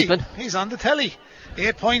the telly. He's on the telly.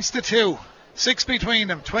 8 points to 2. 6 between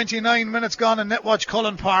them. 29 minutes gone in Netwatch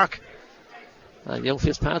Cullen Park. Young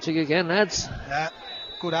Fitzpatrick again, lads. Yeah,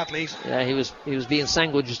 good athlete. Yeah, he was being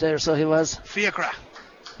sandwiched there, so he was. Fiacra.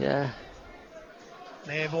 Yeah.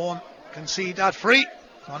 Avon concede that free.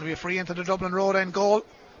 It's going to be a free into the Dublin Road end goal.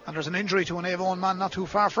 And there's an injury to an Avon man not too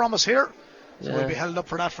far from us here. So we'll be held up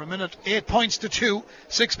for that for a minute. 8 points to 2,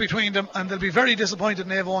 6 between them, and they'll be very disappointed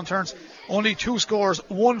in Avon turns. Only 2 scores,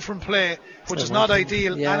 1 from play, which is not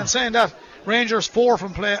ideal. Yeah. And in saying that, Rangers 4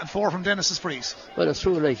 from play and 4 from Dennis's frees. Well, it's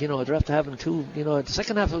true, like, they're after having 2, the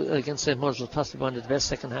second half against St. Mullins was possibly one of the best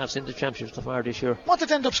second halves in the championship so far this year. What did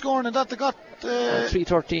they end up scoring in that? They got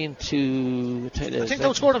 3-13 to. I think they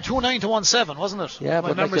outscored them 2-9 to 1-7, wasn't it? Yeah,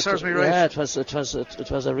 my memory serves me right. Yeah,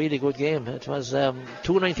 it was a really good game. It was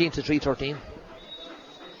 2-19 to 3-13.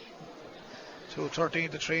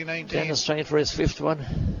 2-13 to 3-19. Dennis trying for his 5th one.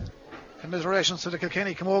 Commiserations to the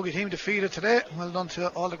Kilkenny Camogie team defeated today. Well done to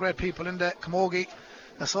all the great people in the Camogie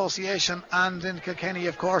Association and in Kilkenny,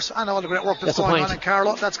 of course, and all the great work that's going on in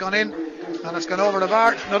Carlow. That's gone in and it's gone over the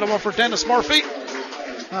bar. Another one for Dennis Murphy.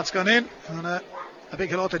 That's gone in. And a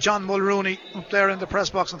big hello to John Mulrooney up there in the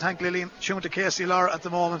press box, and thank Lillian. Tune to Casey Lara at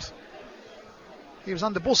the moment. He was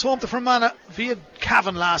on the bus home to Fermanagh via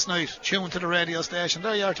Cavan last night, tuned to the radio station.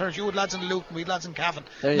 There you are, Terence. You had lads in Luton, we had lads in Cavan.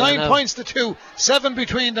 9 points to 2, 7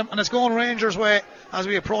 between them, and it's going Rangers' way as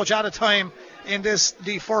we approach out of time in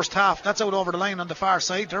the first half. That's out over the line on the far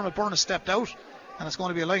side. Dermot Byrne has stepped out, and it's going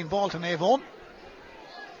to be a line ball to Naveown.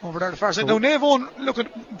 Over there, the far side. Now, Naveown, look,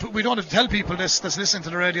 we don't have to tell people this that's listening to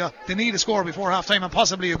the radio. They need a score before half time and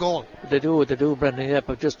possibly a goal. They do, Brendan. Yeah,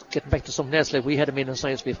 but just getting back to something else, like we had him in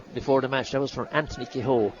science before the match. That was for Anthony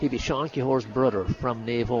Kehoe. He'd be Sean Kehoe's brother from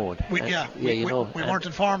Naveown. We weren't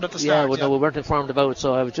informed at the start. We weren't informed about it.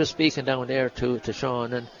 So I was just speaking down there to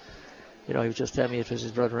Sean, and he was just telling me it was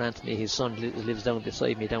his brother Anthony. His son lives down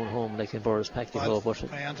beside me down home, like in Borrispack.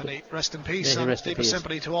 Anthony, rest in peace, and deepest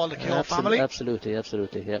sympathy to all the Kehoe family. Absolutely,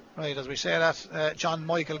 yeah. Right, as we say that, John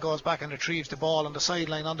Michael goes back and retrieves the ball on the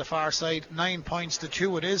sideline on the far side. 9 points to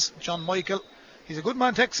 2 it is. John Michael, he's a good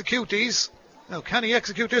man to execute these. Now, can he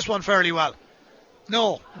execute this one fairly well?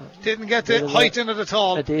 No, didn't get the height in it at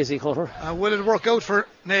all. A daisy cutter. Will it work out for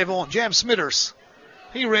Naveown? James Smithers,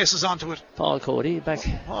 he races onto it. Paul Cody back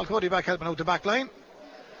helping out the back line.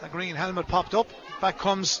 The green helmet popped up. Back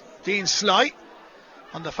comes Dean Sly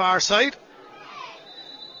on the far side.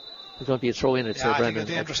 There's going to be a throw in it, I think a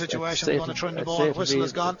dangerous situation. They're going to trim the ball. The whistle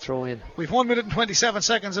is gone. Throw in. We've 1 minute and 27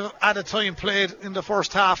 seconds of added time played in the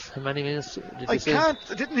first half. How many minutes did I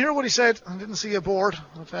didn't hear what he said. I didn't see a board.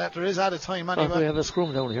 But, there is added time anyway. We have a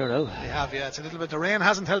scrum down here now. We have, yeah. It's a little bit. The rain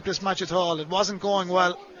hasn't helped this match at all. It wasn't going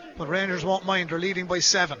well, but Rangers won't mind. They're leading by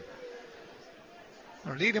 7.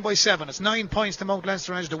 It's 9 points to Mount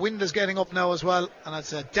Leinster Rangers. The wind is getting up now as well, and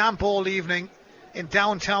it's a damp old evening in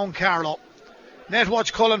downtown Carlow.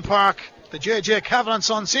 Netwatch Cullen Park, the JJ Cavan &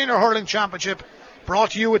 Son Senior Hurling Championship,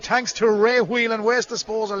 brought to you with thanks to Ray Whelan Waste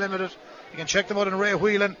Disposal Limited. You can check them out on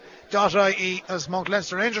raywhelan.ie as Mount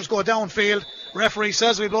Leinster Rangers go downfield Referee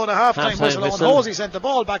says we blow the half-time whistle. whistle. Hosey sent the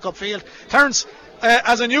ball back upfield. Terence,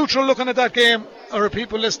 as a neutral looking at that game, or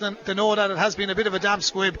people listening to know that it has been a bit of a damp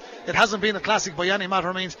squib. It hasn't been a classic by any matter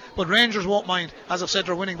of means, but Rangers won't mind. As I've said,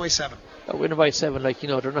 they're winning by 7. They're winning by 7, like, they're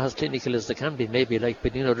not as clinical as they can be, maybe, like,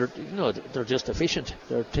 but they're just efficient.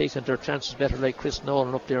 They're taking their chances better, like Chris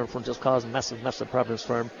Nolan up there in front, just causing massive problems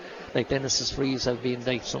for him. Like Dennis's frees have been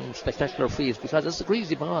like some spectacular frees, because it's a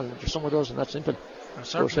greasy ball, and there's some of those, and that's simple.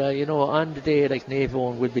 But on the day, like,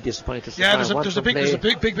 Navan will be disappointed. Yeah, there's a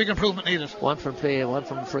big improvement needed. One from play, one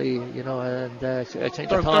from free, and I think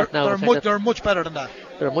they're much better than that.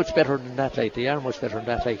 They're much better than that, like, they are much better than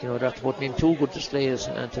that, like, they're putting in 2 good displays,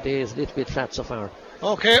 and today is a little bit flat so far.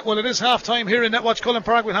 Okay, well, it is half time here in Netwatch Cullen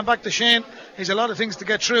Park. We'll hand back to Shane. He's a lot of things to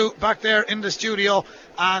get through back there in the studio,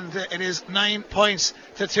 and it is 9 points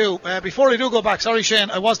to 2. Before I do go back, sorry Shane,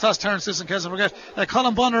 I was to ask Terence this in case I forget.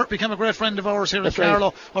 Colin Bonner became a great friend of ours here in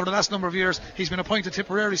Carlow over the last number of years. He's been appointed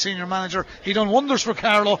Tipperary senior manager. He done wonders for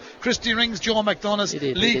Carlow. Christy Rings, Joe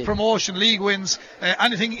McDonough, league promotion, league wins,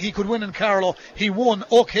 anything he could win in Carlow, he won.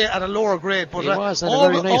 Okay, at a lower grade, but he was, and a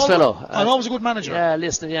very nice fellow, and always a good manager. Yeah,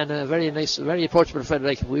 listen, and a very nice, very approachable friend.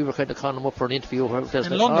 Like, we were kind of calling him up for an interview in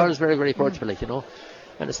London. Always very, very approachable, like, and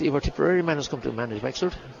to see where Tipperary man has come to manage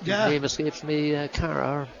Wexford. Yeah. His name escapes me,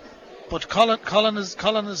 Cara. But Colin is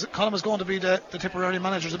going to be the Tipperary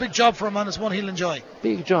manager. It's a big job for him, and it's one he'll enjoy.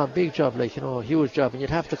 Big job, like, huge job. And you'd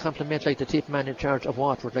have to compliment, like, the tip man in charge of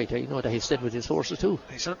Waterford, like, that he stayed with his horses too.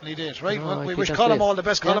 He certainly did, right? Well, we wish Colin all the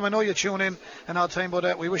best. Colin, I know you tune in an odd time,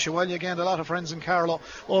 but we wish you well. You gained a lot of friends in Carlow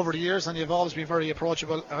over the years, and you've always been very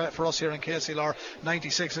approachable for us here in KCLR,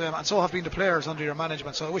 96 of them, and so have been the players under your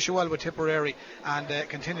management. So I wish you well with Tipperary, and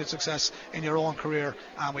continued success in your own career,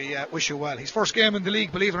 and we wish you well. His first game in the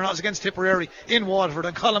league, believe it or not, is against Tipperary in Waterford,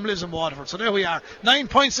 and Colin lives in Waterford. So there we are, 9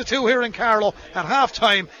 points to 2 here in Carlow at half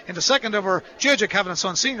time in the second of our JJ Kavanagh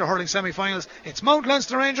Sons senior hurling semi-finals. It's Mount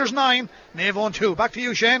Leinster Rangers 9, Navan 2. Back to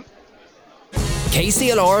you, Shane.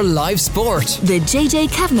 KCLR Live Sport. The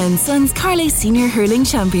JJ Kavanagh Sons Carley Senior Hurling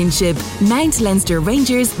Championship. Mount Leinster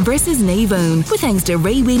Rangers versus Navan. With thanks to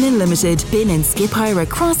Ray Whelan Limited. Bin and skip hire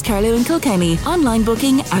across Carlow and Kilkenny. Online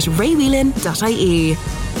booking at raywhelan.ie.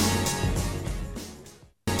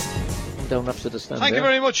 Down up to the stand. Thank you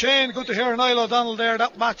very much, Shane. Good to hear Niall O'Donnell there.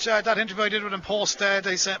 That match, that interview I did with him post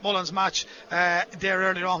the St Mullins match there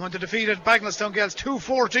earlier on, when they defeated Bagnallstown Gales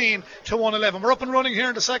 2-14 to 1-11. We're up and running here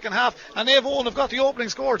in the second half, and Navan have got the opening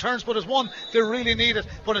score. Turns, but it's one they really needed.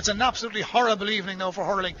 But it's an absolutely horrible evening now for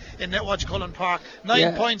hurling in Netwatch Cullen Park.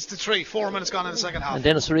 9 points to 3. 4 minutes gone in the second half. And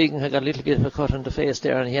Dennis Regan had got a little bit of a cut on the face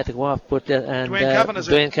there, and he had to go off. But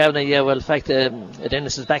Dwayne Kavanagh, yeah. Well, in fact,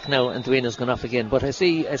 Dennis is back now, and Dwayne has gone off again. But I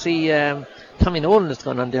see. Tommy Nolan has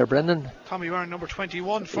gone on there, Brendan. Tommy wearing number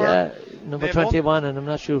 21 for number 21, and I'm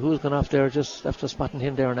not sure who's gone off there just after spotting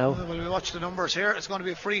him there now. Well, we'll watch the numbers here. It's going to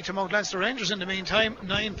be a free to Mount Leinster Rangers in the meantime.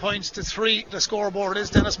 9 points to 3. The scoreboard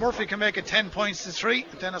is Dennis Murphy can make it 10 points to 3.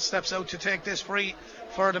 Dennis steps out to take this free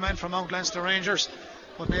for the men from Mount Leinster Rangers.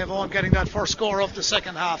 But Navan getting that first score of the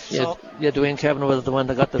second half. Dwayne Kavanagh was the one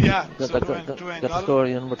that got the score,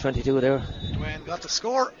 number 22 there. Dwayne got the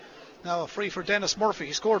score. Now a free for Dennis Murphy.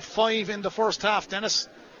 He scored 5 in the first half, Dennis.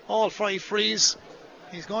 All 5 frees.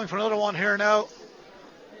 He's going for another one here now.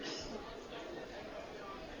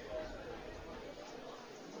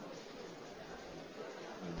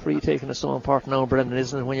 Free taking is so important now, Brendan,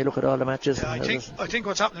 isn't it, when you look at all the matches? Yeah, I think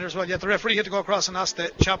what's happening there as well, the referee had to go across and ask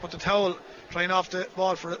the chap with the towel trying off the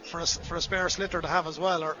ball for a spare sliotar to have as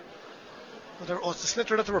well, or it's the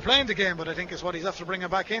sliotar that they were playing the game, but I think is what he's after bringing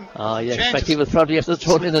back in. Oh, yeah, in fact, he was probably after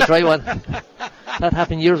throwing in the dry one. That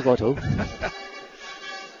happened years ago too.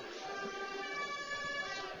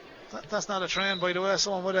 That's not a train, by the way.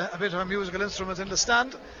 Someone with a bit of a musical instrument in the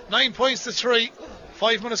stand. 9 points to 3.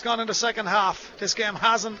 5 minutes gone in the second half. This game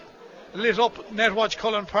hasn't lit up Netwatch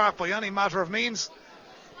Cullen Park by any matter of means.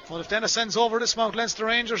 But if Dennis sends over this, Mount Leinster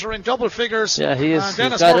Rangers are in double figures. Yeah, he is. And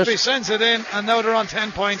Dennis Murphy sends it in, and now they're on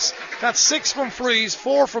 10 points. That's 6 from frees,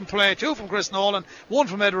 4 from play, 2 from Chris Nolan, 1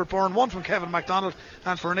 from Edward Byrne, 1 from Kevin MacDonald,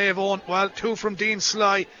 and for Navan, 2 from Dean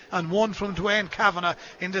Sly and 1 from Dwayne Kavanagh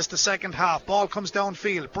in the second half. Ball comes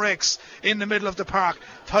downfield, breaks in the middle of the park,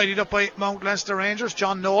 tidied up by Mount Leinster Rangers.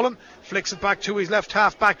 John Nolan flicks it back to his left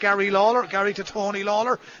half back, Gary Lawler. Gary to Tony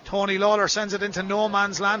Lawler. Tony Lawler sends it into no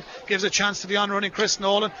man's land, gives a chance to the on-running Chris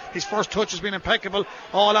Nolan. His first touch has been impeccable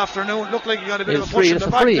all afternoon. Looked like he got a bit of a push in the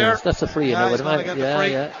back there. That's a free. Yeah, he's going to get the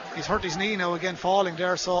free. He's hurt his knee now again, falling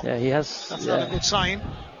there. So yeah, he has. That's not a good sign.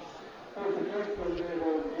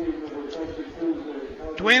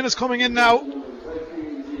 Dwayne is coming in now.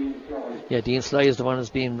 Yeah, Dean Sly is the one that's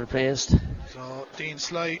being replaced. So Dean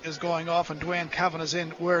Sly is going off and Dwayne Kavanagh's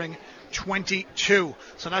in wearing 22.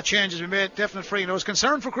 So that change has been made. Definite free. Now, I was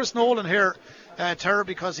concerned for Chris Nolan here, Terry,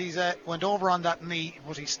 because he's went over on that knee,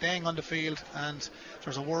 but he's staying on the field, and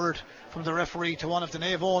there's a word from the referee to one of the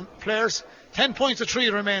Navan players. 10 points to 3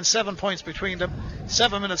 remain, 7 points between them.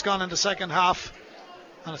 7 minutes gone in the second half,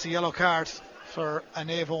 and it's a yellow card for a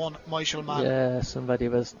Navan Michael man. Yeah, somebody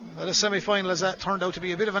was. Well, the semi-final has turned out to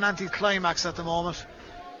be a bit of an anti-climax at the moment.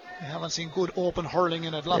 We haven't seen good open hurling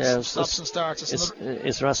in it. Lots of stops and starts.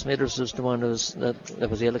 It's Ross Smithers was the one that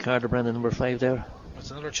was the yellow card to Brandon number 5 there.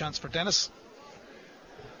 That's another chance for Dennis.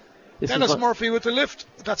 Dennis Murphy with the lift.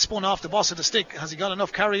 That spun off the boss of the stick. Has he got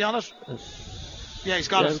enough carry on it? Yeah, he's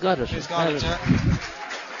got it. He's got it. He's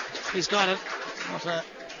got it. But,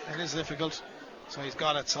 it is difficult. So he's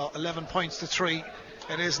got it. So 11 points to 3.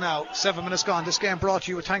 It is now 7 minutes gone. This game brought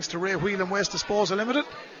to you with thanks to Ray Whelan Waste Disposal Limited.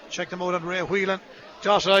 Check them out on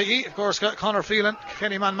raywhelan.ie. Of course, Conor Phelan,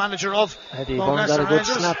 Kennyman manager of Eddie Byrne got a good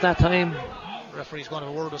slap that time. Referee's going to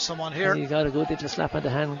have a word with someone here. He got a good little slap on the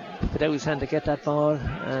hand, put out his hand to get that ball,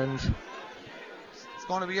 and it's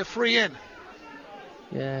going to be a free in.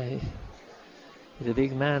 Yeah, he's a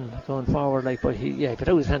big man going forward, but he put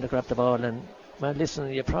out his hand to grab the ball, and well,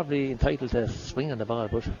 listen, you're probably entitled to swing on the ball,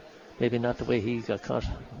 but maybe not the way he got caught.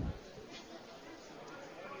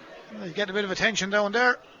 You get a bit of attention down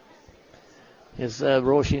there. His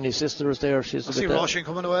Roisin, his sister, is there. She's I see Roisin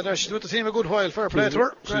coming away there. She's with the team a good while. Fair play to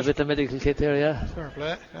her. She's with the medical kit there, yeah. Fair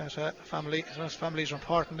play. Families are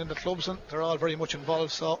important in the clubs, and they're all very much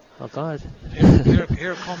involved. So. Oh God.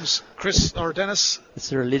 Here comes Chris or Dennis. It's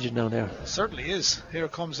their religion down there. It certainly is. Here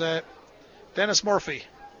comes Dennis Murphy,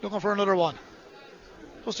 looking for another one.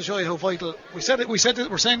 Just to show you how vital. We're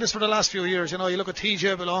saying this for the last few years. You know, you look at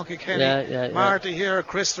TJ Belonky, Kenny, Marty here,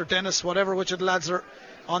 Chris or Dennis, whatever, which of the lads are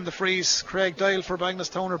on the freeze, Craig Dial for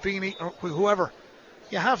Bagnallstown or Beanie or whoever.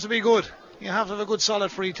 You have to be good. You have to have a good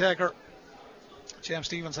solid free taker. James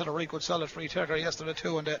Stevens had a really good solid free taker yesterday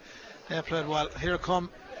too, and they played well. Here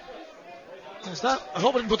come. Is that? I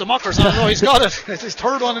hope I didn't put the mockers on. No, he's got it. It's his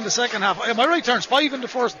third one in the second half. My right turns 5 in the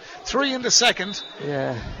first, 3 in the second.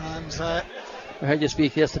 Yeah. And I heard you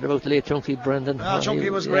speak yesterday about the late Chunky Brendan. Chunky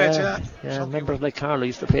was great, yeah. I remember Carlo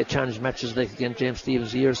used to play challenge matches against James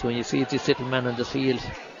Stevens years ago, when you see this little man on the field,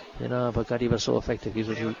 but God, he was so effective. He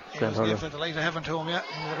was a grand hurler. The light of heaven to him, yeah.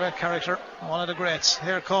 He was a great character, one of the greats.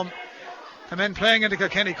 Here come the men playing in the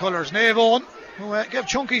Kilkenny colours. Navan, who gave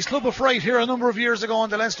Chunky's club a fright here a number of years ago in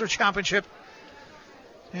the Leinster Championship.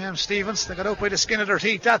 James Stevens, they got out by the skin of their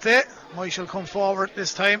teeth that day. Michael come forward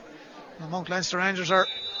this time. The Mount Leinster Rangers are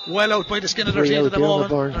well out by the skin of their teeth at the moment.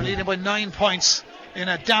 They're leading by 9 points in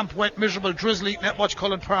a damp, wet, miserable, drizzly Netwatch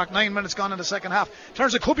Cullen Park. 9 minutes gone in the second half.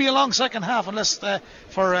 Turns it could be a long second half unless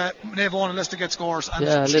for Navan, unless they get scores,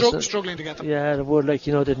 and struggling to get them. Yeah, they would they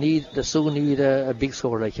soon need a big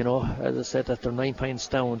score, as I said, that they're 9 points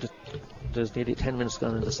down. There's nearly 10 minutes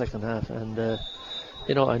gone in the second half, and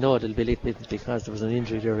I know it'll be a little bit because there was an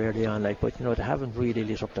injury there early on, but they haven't really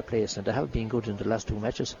lit up the place, and they have been good in the last 2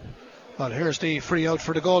 matches. Well, here's the free out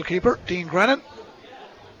for the goalkeeper, Dean Grennan.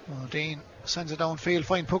 Dean sends it downfield,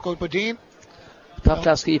 fine puck out by Dean. Top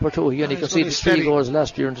class keeper too. He only conceded 3 goals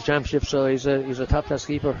last year in the championship, so he's a top class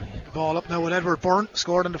keeper. Ball up now with Edward Byrne,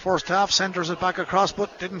 scored in the first half, centres it back across,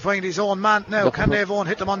 but didn't find his own man. Now can Navan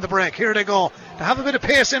hit them on the break? Here they go. They have a bit of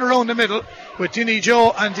pace in around the middle with Dinny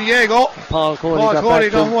Joe and Diego. Paul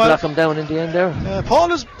Cody done well. Block him down in the end there. Paul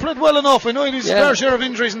has played well enough. I know he's a fair share of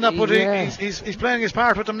injuries and that, but he's playing his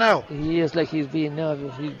part with them now. He is he's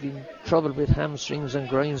been troubled with hamstrings and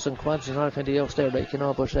grinds and quads and all kind of yucks there, but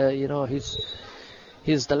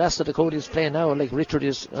he's the last of the Cody's playing now. Richard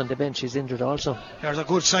is on the bench, he's injured also. There's a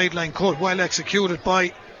good sideline cut, well executed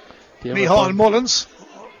by Micheál Mullins.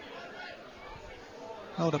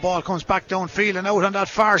 Now the ball comes back downfield and out on that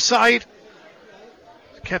far side.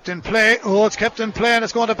 Kept in play. It's kept in play, and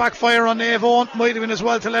it's going to backfire on Navan. Might have been as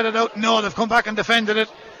well to let it out. No, they've come back and defended it.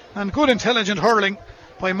 And good intelligent hurling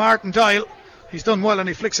by Martin Dial. He's done well, and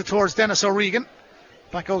he flicks it towards Dennis O'Regan.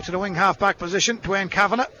 Back out to the wing half back position. Dwayne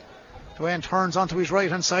Kavanagh. Dwayne turns onto his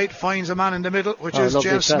right hand side, finds a man in the middle, which is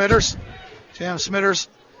James Smithers. James Smithers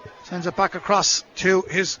sends it back across to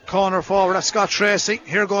his corner forward. That's Scott Tracy.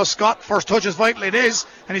 Here goes Scott. First touch is vital, it is,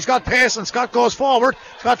 and he's got pace, and Scott goes forward.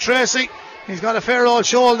 Scott Tracy He's got a fair old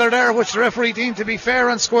shoulder there, which the referee deemed to be fair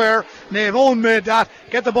and square. Naomh Eoin made that.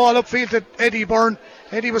 Get the ball upfield to Eddie Byrne.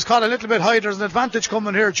 Eddie was caught a little bit high. There's an advantage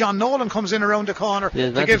coming here. John Nolan comes in around the corner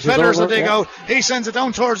to give Feathers a dig out. He sends it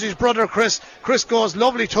down towards his brother Chris. Chris goes,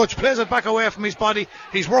 lovely touch, plays it back away from his body.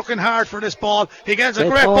 He's working hard for this ball. He gets a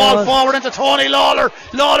great ball forward into Tony Lawler.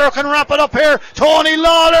 Lawler can wrap it up here. Tony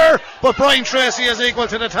Lawler! But Brian Tracy is equal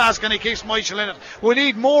to the task and he keeps Michael in it. We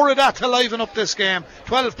need more of that to liven up this game.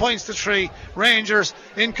 12 points to 3. Rangers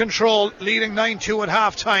in control, leading 9-2 at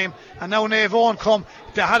half time. And now Naomh Eoin come.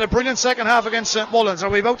 They had a brilliant second half against St Mullins. Are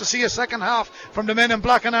we about to see a second half from the men in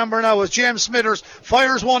black and amber now as James Smithers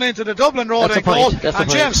fires one into the Dublin Road end goal, and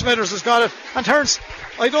James Smithers has got it and turns.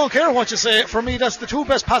 I don't care what you say, for me that's the two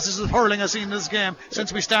best passes of hurling I've seen in this game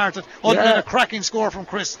since we started, other than a cracking score from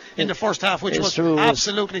Chris in the first half, which was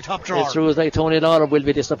absolutely top drawer. It's true, as like Tony Lawler will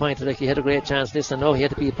be disappointed. Like, he had a great chance this, and no, he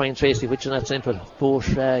had to beat Brian Tracy, which is not simple,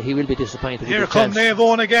 but he will be disappointed. Here come Naomh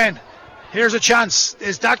Eoin again. Here's a chance.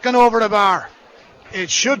 Is that gone over the bar? It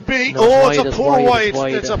should be. No, it's a poor wide.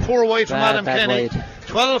 It's a poor wide from Adam Kenny.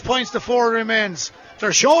 12 points to 4 remains.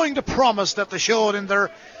 They're showing the promise that they showed in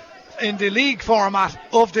the league format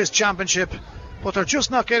of this championship, but they're just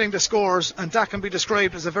not getting the scores, and that can be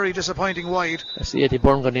described as a very disappointing wide. I see Eddie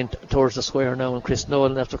Byrne going in towards the square now, and Chris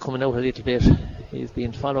Nolan, after coming out a little bit, he's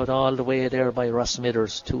been followed all the way there by Ross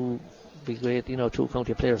Smithers, two big great, two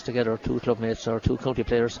county players together, two club mates or two county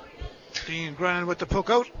players. Dean Grennan with the puck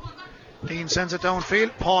out. Dean sends it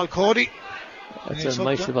downfield. Paul Cody. That's a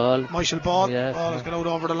Michael ball. Michael ball. Yeah, ball has gone out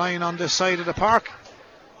over the line on this side of the park.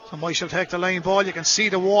 So Michael take the line ball. You can see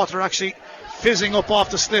the water actually fizzing up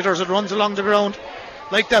off the slitter as it runs along the ground,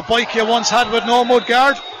 like that bike you once had with no mud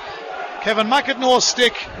guard. Kevin McIntyre's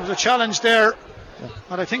stick. There was a challenge there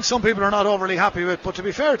that I think some people are not overly happy with. But to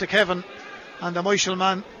be fair to Kevin and the Michael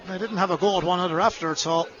man, they didn't have a go at one another after it.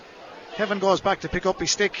 So Kevin goes back to pick up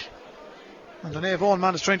his stick. And the Naomh Eoin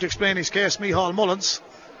man is trying to explain his case, Micheál Mullins.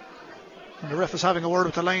 And the ref is having a word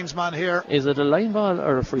with the linesman here. Is it a line ball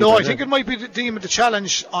or a free? No, I think it might be deemed the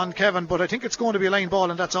challenge on Kevin, but I think it's going to be a line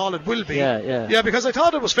ball, and that's all it will be. Yeah, because I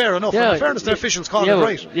thought it was fair enough. And in fairness, the officials called it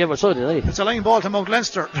right. Yeah, but so did I. It's a line ball to Mount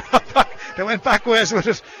Leinster. They went backwards with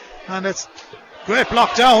it, and it's great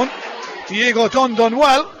block down. Diego done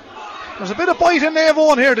well. There's a bit of bite in Naomh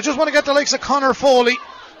Eoin here. They just want to get the likes of Conor Foley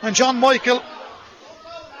and John Michael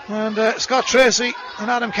and Scott Tracy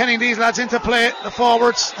and Adam Kenny, these lads into play, the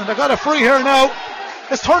forwards, and they've got a free here now.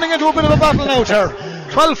 It's turning into a bit of a battle now there.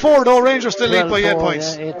 12-4 though, Rangers still lead by 8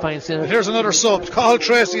 points. Yeah, 8 points in it. Here's another sub. Cathal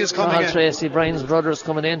Tracy is coming in. Cathal Tracy, Brian's brother, is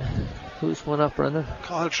coming in. Who's one up, Brendan?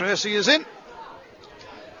 Cathal Tracy is in.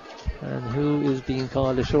 And who is being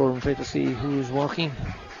called ashore? I'm trying to see who's walking.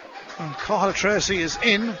 And Cathal Tracy is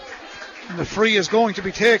in, and the free is going to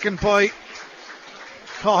be taken by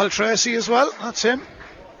Cathal Tracy as well. That's him.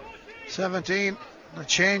 17. The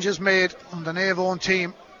change is made on the Naomh Eoin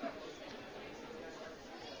team.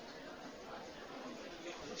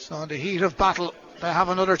 So in the heat of battle, they have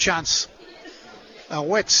another chance. A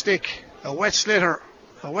wet stick, a wet slitter,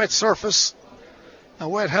 a wet surface, a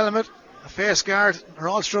wet helmet, a face guard. They're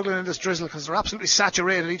all struggling in this drizzle because they're absolutely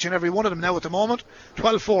saturated, each and every one of them now at the moment.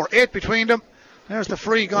 12-4, 8 between them. There's the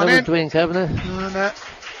free gone in. Dwayne Kavanagh. And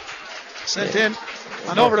sent in.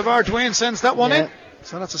 And over the bar, Dwayne sends that one in.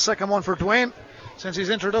 So that's the second one for Dwayne since his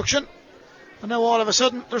introduction. And now all of a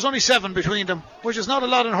sudden there's only 7 between them, which is not a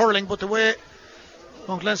lot in hurling, but the way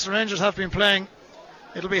Mount Leinster Rangers have been playing,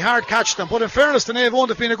 it'll be hard catch them. But in fairness to Naomh Eoin,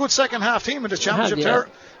 they've been a good second half team in this championship there.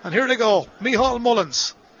 And here they go. Micheál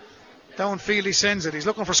Mullins downfield, he sends it. He's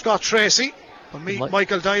looking for Scott Tracy, but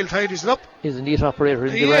Michael Dial tidies it up. He's a neat operator.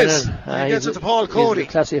 He is. He gets it to Paul Cody. He's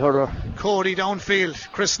a classy hurler. Cody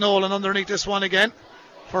downfield. Chris Nolan underneath this one again.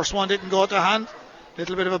 First one didn't go to hand.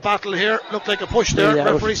 Little bit of a battle here. Looked like a push there.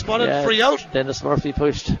 Referee spotted. Free out. Dennis Murphy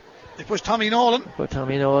pushed. They pushed Tommy Nolan.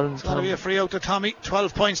 It's going to be a free out to Tommy.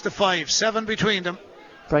 12 points to 5. 7 between them.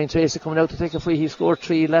 Brian Tracy coming out to take a free. He scored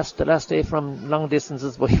 3 the last day from long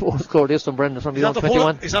distances, but he won't score this one, Brendan, from beyond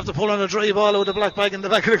 21. He's have to pull on a dry ball with a black bag in the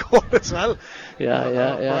back of the goal as well.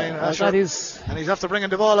 Yeah. And he's have to bring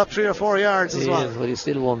the ball up 3 or 4 yards as well. But he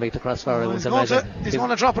still won't make the crossfire. He's going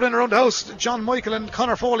to drop it in around the house. John Michael and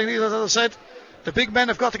Conor Foley, as I said, the big men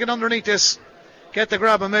have got to get underneath this, get the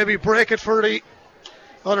grab and maybe break it for the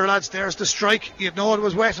other lads. There's the strike. You'd know it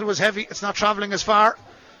was wet, it was heavy, it's not travelling as far.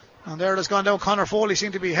 And there it has gone down. Conor Foley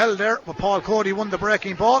seemed to be held there, but Paul Cody won the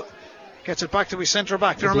breaking ball. Gets it back to his centre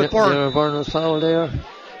back, Dermot Byrne. Dermot Byrne was fouled there.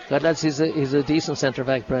 God, lads, he's a decent centre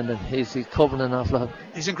back, Brendan. He's covering an awful lot.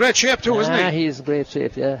 He's in great shape too, isn't he? He's in great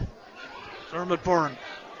shape, yeah. Dermot Byrne.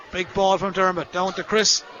 Big ball from Dermot. Down to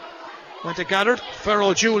Chris. Went to Gathered.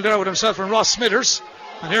 Ferro Jewell there with himself and Ross Smithers.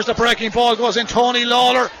 And here's the breaking ball, goes in. Tony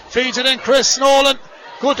Lawler feeds it in. Chris Nolan.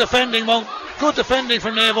 Good defending, Mount. Good defending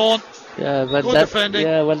from Naomh Eoin. Yeah, well, good defending.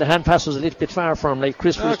 Yeah, well, the hand pass was a little bit far from him. Like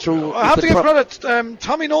Chris was through. I have to give credit.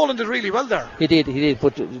 Tommy Nolan did really well there. He did.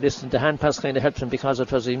 But listen, the hand pass kind of helped him because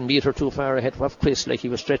it was a metre too far ahead of Chris. Like he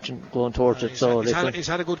was stretching, going towards it. So he's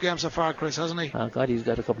had a good game so far, Chris, hasn't he? Oh God, he's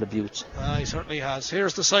got a couple of buttes. He certainly has.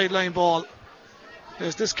 Here's the sideline ball.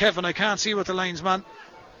 There's this Kevin. I can't see what the linesman.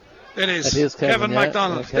 It is Kevin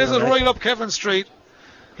MacDonald. This is right up Kevin Street.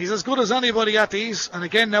 He's as good as anybody at these, and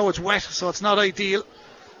again now it's wet, so it's not ideal.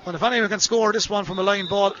 But if anyone can score this one from a line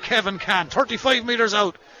ball, Kevin can. 35 metres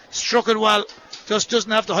out, struck it well, just doesn't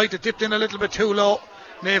have the height. It dipped in a little bit too low.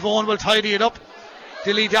 Naomh Eoin will tidy it up.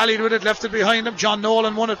 Dilly-dallied with it, left it behind him. John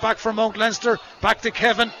Nolan won it back from Mount Leinster. Back to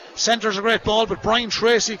Kevin. Centres a great ball, but Brian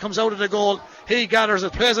Tracy comes out of the goal. He gathers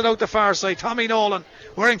it, plays it out the far side. Tommy Nolan,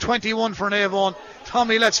 wearing 21 for Naomh Eoin.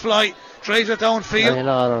 Tommy lets fly, drives it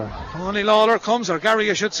downfield. Tony Lawler comes, or Gary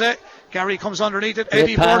I should say. Gary comes underneath it.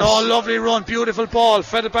 Eddie Burnhall, lovely run, beautiful ball.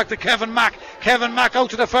 Fed it back to Kevin Mack. Kevin Mack out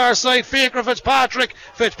to the far side. Fiacre Fitzpatrick.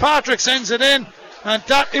 Fitzpatrick sends it in. And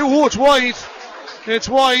it's wide. It's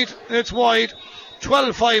wide.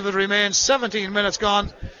 12-5 it remains. 17 minutes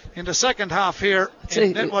gone in the second half here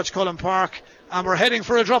in Netwatch Cullen Park. And we're heading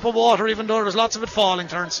for a drop of water, even though there's lots of it falling,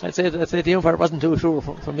 Terence. I'd say the umpire wasn't too sure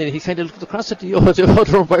for me. He kind of looked across at the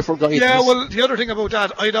other umpire for guidance. Yeah, well, the other thing about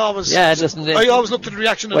that, I always looked at the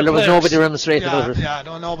reaction of the players. Well, there was nobody remonstrating about it. Yeah,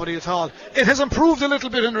 no, nobody at all. It has improved a little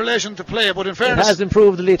bit in relation to play, but in fairness... It has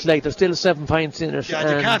improved a little, like, there's still 7 points in it.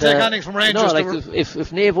 Yeah, you can't take anything from Rangers. No, like,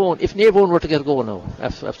 if Naomh Eoin were to get a goal now,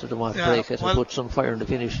 after the water break, it would put some fire in the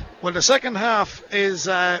finish. Well, the second half is...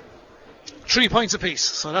 3 points apiece,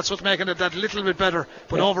 so that's what's making it that little bit better.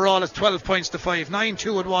 But overall, it's 12 points to 5.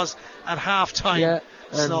 9-2 it was at half time. Yeah,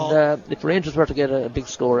 and if Rangers were to get a big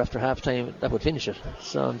score after half time, that would finish it.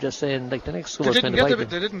 So I'm just saying, like, the next score. They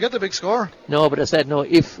didn't get the big score. No, but I said no.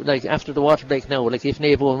 If, like, after the water break now, like, if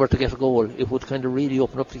Naomh Eoin were to get a goal, it would kind of really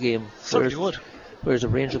open up the game. Certainly would. Whereas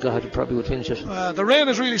if Rangers got it, probably would finish it. The rain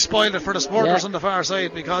has really spoiled it for the supporters on the far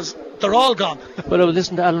side, because they're all gone. Well, I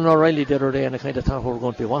listened to Alan O'Reilly the other day, and I kind of thought we were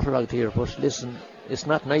going to be waterlogged here. But listen, it's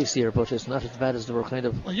not nice here, but it's not as bad as they were kind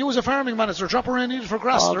of. Well, you as a farming man, is there a drop of rain needed for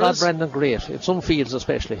grass? Oh, God, Brendan, great. In some fields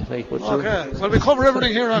especially. Like, okay, well, we cover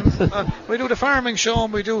everything here on we do the farming show,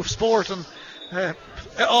 and we do sport and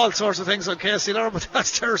all sorts of things on KCLR, but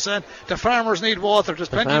that's their saying. The farmers need water. There's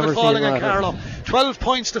plenty of it falling in Carlow. 12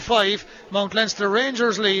 points to 5. Mount Leinster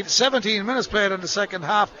Rangers lead. 17 minutes played in the second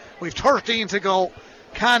half. We've 13 to go.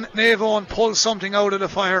 Can Naomh Eoin pull something out of the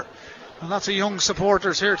fire? And lots of young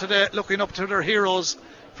supporters here today looking up to their heroes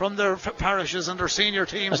from their parishes and their senior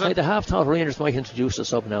teams. I half thought Rangers might introduce a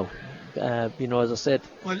sub now. As I said.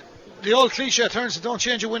 Well, the old cliche turns to don't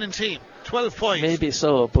change a winning team. 12 points. Maybe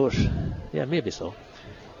so, but maybe so.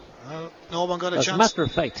 No one got a chance. As a matter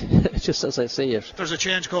of fact, just as I say it, there's a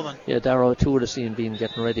change coming. Yeah, Darrow O'Toole is seen being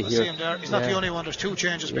getting ready here. See him there. He's not the only one. There's 2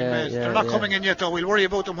 changes being made. They're not coming in yet, though. We'll worry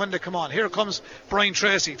about them when they come on. Here comes Brian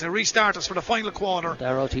Tracy to restart us for the final quarter.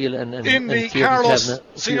 Darrow O'Toole and in the Carlos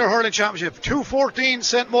Senior Hurling Championship. 2-14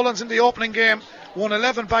 St Mullins in the opening game.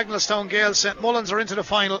 1-11 Bagnallstown Gales. St Mullins are into the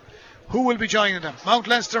final. Who will be joining them? Mount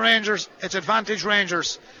Leinster Rangers. It's advantage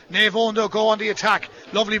Rangers. Naomh Eoin, though, go on the attack.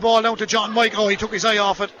 Lovely ball down to John Mike. Oh, he took his eye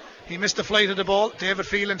off it. He missed the flight of the ball. David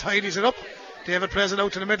Phelan tidies it up. David plays it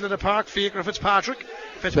out to the middle of the park. Fiacre Fitzpatrick.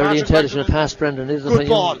 Very intelligent pass, Brendan. Good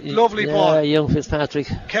ball. Lovely ball. Young Fitzpatrick.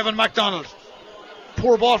 Kevin MacDonald.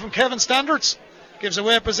 Poor ball from Kevin Standards. Gives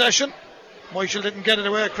away possession. Michael didn't get it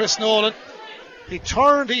away. Chris Nolan. He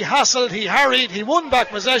turned, he hassled, he harried, he won back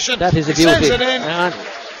possession. That is a beauty. Sends it in.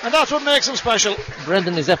 And that's what makes him special.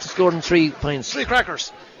 Brendan is after scoring 3 points. 3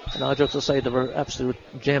 crackers. And I just aside, they were absolute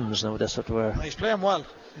gems now. That's what they were. He's playing well.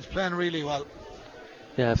 He's playing really well.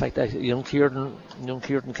 Yeah, in fact, young Kieran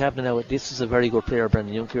Kavanagh now. This is a very good player,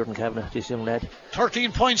 Brendan. Young Kieran Kavanagh, this young lad.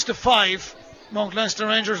 13 points to 5. Mount Leinster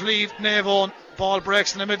Rangers lead. Naomh Eoin. Ball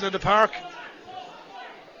breaks in the middle of the park.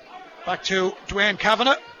 Back to Dwayne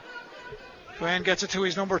Kavanagh. Dwayne gets it to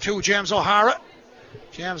his number 2, James O'Hara.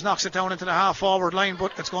 James knocks it down into the half forward line,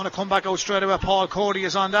 but it's going to come back out straight away. Paul Cody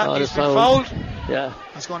is on that. He's been fouled. Yeah.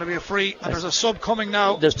 It's going to be a free, and there's a sub coming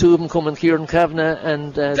now. There's 2 of them coming, Kieran Kavanagh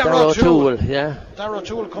and Darrow O'Toole. Yeah. Darrow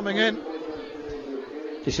O'Toole coming in.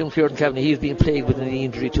 This young Kieran Kavanagh, he's been plagued with an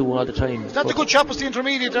injury too all the time. That's a good chap, was the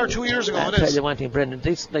intermediate there 2 years ago. I'll tell you one thing, Brendan.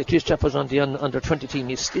 This chap was on the under 20 team.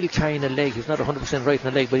 He's still carrying a leg. He's not 100% right in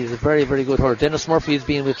the leg, but he's a very, very good hurler. Dennis Murphy is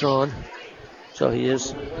being withdrawn. So he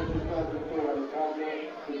is.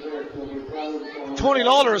 Tony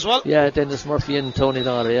Lawler as well. Yeah, Dennis Murphy and Tony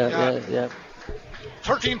Lawler. Yeah.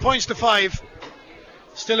 13 points to 5.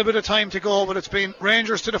 Still a bit of time to go, but it's been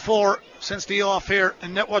Rangers to the 4 since the off here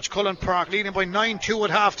in Netwatch Cullen Park, leading by 9-2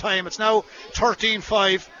 at half time. It's now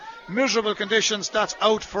 13-5. Miserable conditions. That's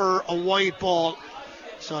out for a wide ball.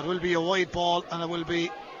 So it will be a wide ball, and it will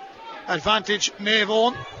be advantage Naomh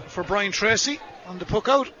Eoin for Brian Tracy on the puck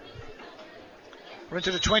out. We're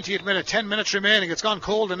into the 20th minute, 10 minutes remaining. It's gone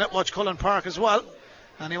cold in Netwatch Cullen Park as well.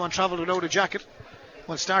 Anyone travelled without a jacket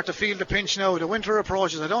will start to feel the pinch now. The winter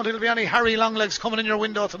approaches. I don't think there'll be any Harry Longlegs coming in your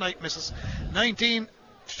window tonight, missus.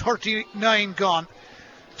 19:39 gone.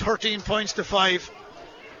 13 points to 5.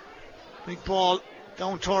 Big ball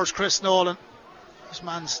down towards Chris Nolan. This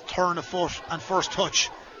man's turn of foot and first touch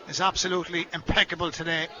is absolutely impeccable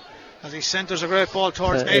today, as he centres a great ball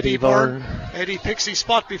towards Eddie Byrne. Eddie picks his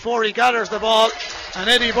spot before he gathers the ball, and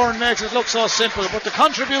Eddie Byrne makes it look so simple. But the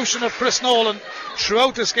contribution of Chris Nolan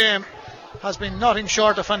throughout this game has been nothing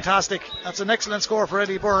short of fantastic. That's an excellent score for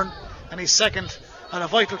Eddie Byrne, and he's second at a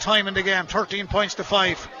vital time in the game. 13 points to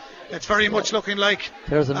 5. It's very much looking like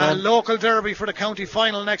a local derby for the county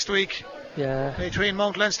final next week. Yeah. Between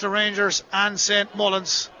Mount Leinster Rangers and St.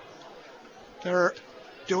 Mullins. They're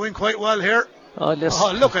doing quite well here. Oh,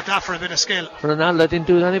 look at that for a bit of skill. Ronaldo didn't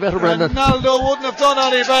do any better, Brendan. Ronaldo wouldn't have done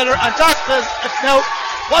any better. And that's now,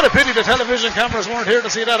 what a pity the television cameras weren't here to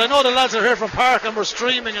see that. I know the lads are here from Park and we're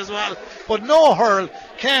streaming as well. But no hurl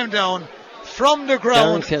came down from the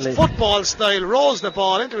ground, football style, rolls the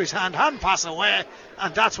ball into his hand pass away,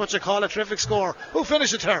 and that's what you call a terrific score. Who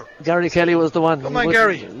finished it here? Gary Kelly was the one. Come on,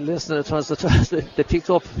 Gary. Listen, it was the pick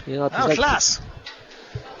up. Now class.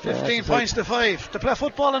 15 points to 5. To play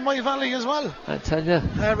football in my valley as well. I tell you.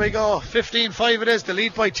 There we go. 15-5 it is. The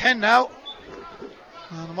lead by 10 now.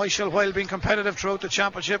 And Michael, while being competitive throughout the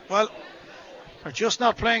championship, well, they're just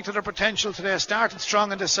not playing to their potential today. Started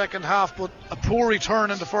strong in the second half, but a poor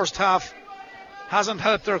return in the first half hasn't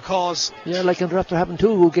helped their cause. Yeah, and after having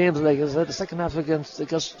 2 good games, the second half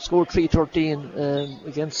they scored 3-13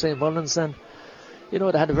 against St. Mullins, and they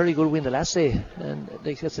had a very good win the last day, and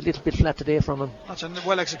it's a little bit flat today from them. That's a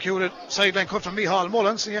well executed sideline cut from Micheál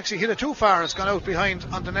Mullins. He actually hit it too far. It's gone out behind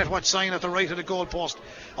on the Netwatch sign at the right of the goal post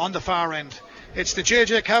on the far end. It's the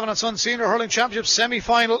JJ Cavan & Son Senior Hurling Championship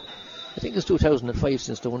semi-final. I think it's 2005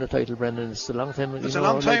 since they won the title, Brendan. It's a long time. It's a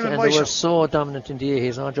long time in and they were so dominant in the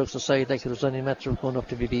AHs, no jokes aside, it was only a matter of going up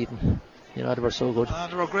to be beaten. They were so good.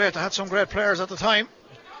 They were great. They had some great players at the time.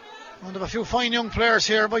 And they have a few fine young players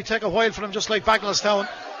here. It might take a while for them, just like Bagenalstown,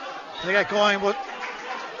 to get going, but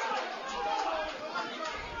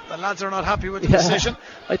the lads are not happy with the decision.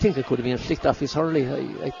 I think it could have been flicked off his hurley.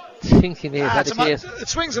 I think he may have had a case. It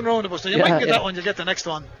swings and roundabouts. You might get that one, you'll get the next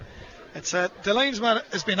one. It's the linesman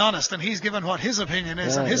has been honest, and he's given what his opinion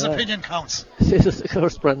is, and his opinion counts. Of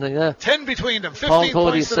course, Brendan. 10 between them. 15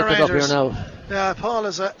 Paul points to the Rangers. Up here now. Yeah, Paul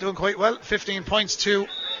is doing quite well. 15 points to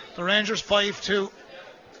the Rangers, 5 to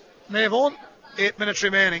Naomh Eoin. 8 minutes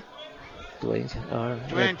remaining.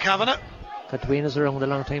 Dwayne Kavanagh. Dwayne is around a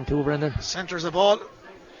long time too, Brendan. Centres the ball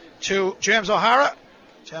to James O'Hara.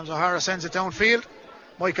 James O'Hara sends it downfield.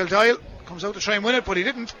 Michael Doyle comes out to try and win it, but he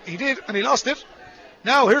didn't. He did, and he lost it.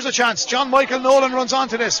 Now here's a chance. John Michael Nolan runs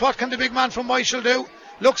onto this. What can the big man from Michael do?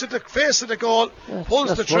 Looks at the face of the goal,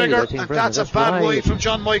 pulls the trigger, and that's a bad wide from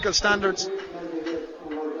John Michael standards.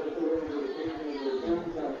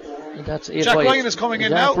 That's Jack Ryan is coming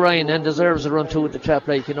in now. Jack Ryan and deserves a run too at the trap.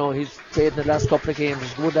 He's played in the last couple of games.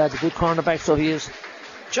 He's good lad, a good cornerback, so he is.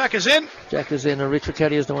 Jack is in, and Richard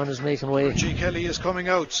Kelly is the one who's making way. Richie Kelly is coming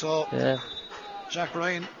out, so Jack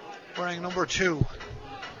Ryan wearing number 2.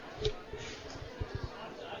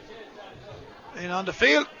 In on the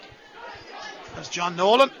field, that's John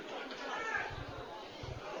Nolan.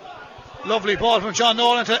 Lovely ball from John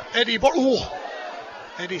Nolan to Eddie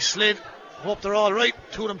Eddie slid. Hope they're all right.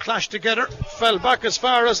 2 of them clashed together. Fell back as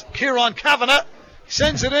far as Kieran Kavanagh.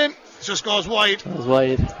 Sends it in. It just goes wide.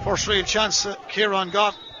 First real chance Kieran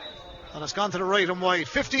got. And it's gone to the right and wide.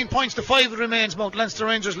 15 points to 5 it remains. Mount Leinster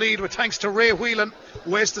Rangers lead with thanks to Ray Whelan.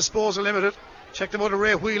 Waste Disposal Limited. Check them out at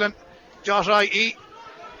Ray Whelan. .ie.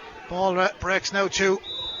 Ball breaks now too.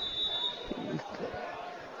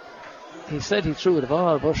 He said he threw the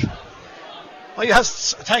ball, but he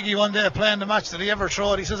asked Taggy one day playing the match, did he ever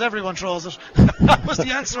throw it? He says everyone throws it. That was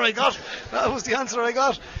the answer I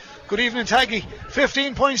got. Good evening, Taggy.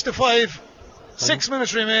 15 points to 5. 6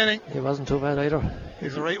 minutes remaining. He wasn't too bad either.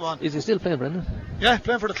 He's the right one. Is he still playing, Brendan? Yeah,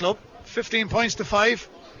 playing for the club. 15 points to 5.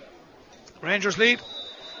 Rangers lead.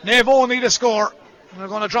 Naomh Eoin need a score. They're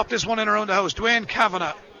going to drop this one in around the house. Dwayne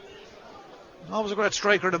Kavanagh. Always a great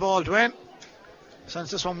striker of the ball, Dwayne.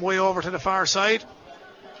 Sends this one way over to the far side.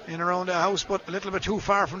 In around the house, but a little bit too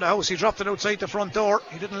far from the house. He dropped it outside the front door.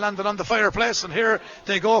 He didn't land it on the fireplace. And here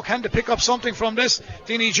they go. Can they pick up something from this?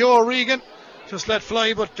 Dinny Joe Regan just let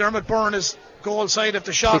fly, but Dermot Byrne is goal side of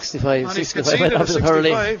the shot. 65. And he's conceded a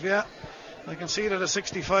 65. Yeah, I conceded a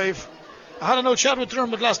 65. I had an old chat with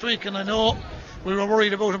Dermot last week, and I know we were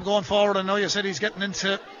worried about him going forward. I know you said he's getting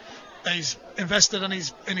into, he's invested in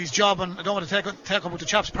his job, and I don't want to take up with the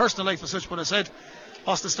chap's personal life as such, but I said,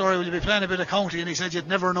 what's the story? Will you be playing a bit of county? And he said you'd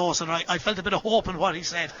never know. So I felt a bit of hope in what he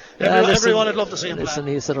said. Everyone would love to see him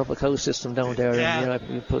play. He set up a coach system down there, and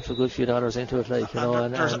he put a good few dollars into it, like,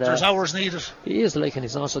 and there's hours needed. He is, like, and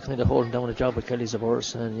he's also kind of holding down a job with Kelly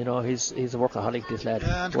Zabor's, and he's a workaholic, this lad.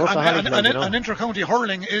 And inter-county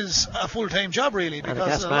hurling is a full-time job, really,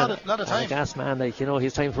 because a lot of time. And a gas man, like,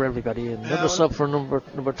 he's time for everybody. And another sub for number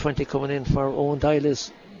 20 coming in for Owen Dial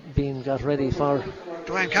is being got ready for.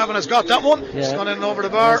 Dwayne Kavanagh's got that one. He's gone in over the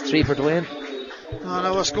bar. That's 3 for Dwayne. And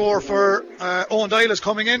now a score for Owen Dial is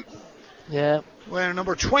coming in. Yeah. Where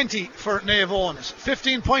number 20 for Naomh Eoin.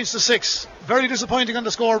 15 points to 6. Very disappointing on the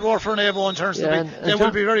scoreboard for Naomh Eoin. Turns to be. They will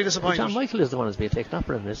be very disappointed. John Michael is the one who's being taken up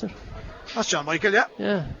for him, isn't it? That's John Michael, yeah.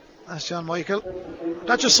 Yeah. That's John Michael.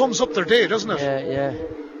 That just sums up their day, doesn't it? Yeah.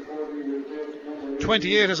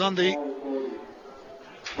 28 is on the.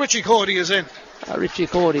 Richie Cody is in. Richie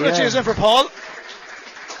Cody. Richie is in for Paul.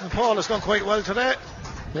 And Paul has done quite well today.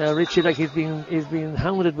 Yeah, Richie, like, he's been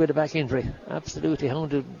hounded with a back injury. Absolutely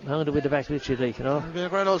hounded with the back, Richie, like, He'll be a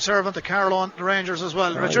great old servant to Carlow and the Rangers as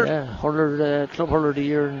well, Richard. Yeah, club hurler of the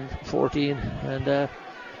year in 14. And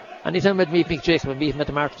anytime I'd meet Mick Jacob and meet him at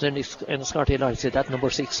the Martins in the Scotty Law, he said that number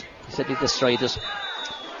 6. He said he destroyed it.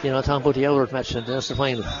 Talking about the Howard match, and that's the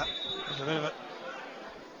final. There's a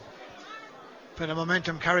bit of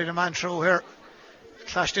momentum carried a man through here.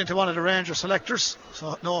 Clashed into one of the Ranger selectors.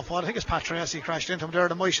 So I think it's Pat Tracy crashed into him there,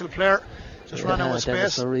 the Michael player. Just ran out of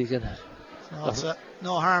space.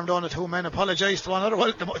 No harm done. The two men apologised to one another.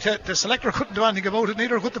 Well, the selector couldn't do anything about it,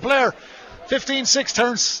 neither could the player. 15-6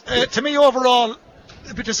 turns. To me, overall,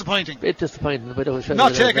 a bit disappointing.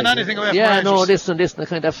 Not taking anything away from Rangers. No, listen. I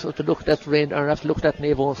kind of have to look at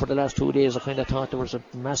Naomh Eoin for the last 2 days. I kind of thought there was a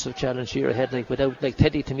massive challenge here ahead.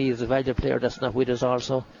 Teddy to me is a valuable player that's not with us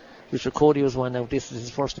also. Richard Cody was one now. This is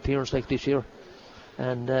his first appearance this year,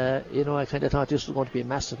 and I kind of thought this was going to be a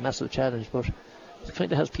massive challenge, but it kind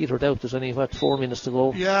of has petered out. There's only 4 minutes to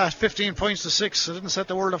go. Yeah, 15 points to 6. It didn't set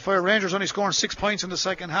the world on fire. Rangers only scoring 6 points in the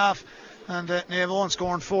second half, and Naomh Eoin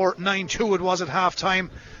scoring 4. 9-2 it was at half time.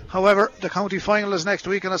 However, the county final is next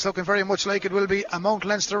week, and it's looking very much like it will be a Mount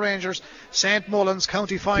Leinster Rangers St Mullins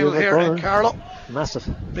county final here in Carlow. Massive.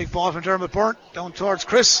 Big ball from Dermot Byrne down towards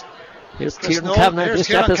Chris. Here's Kieran Kavanagh. This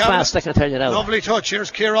chap is fast, I can tell you now. Lovely touch.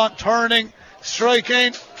 Here's Kieran turning,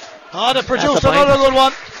 striking. They produced another good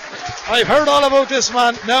one. I've heard all about this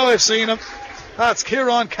man. Now I've seen him. That's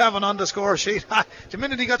Kieran Kavanagh on the score sheet. The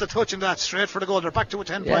minute he got the touch in that, straight for the goal. They're back to a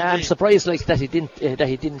 10-point lead. I'm surprised that he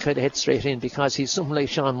didn't kind of hit straight in, because he's something like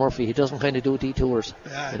Sean Murphy. He doesn't kind of do detours.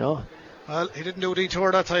 Well, he didn't do a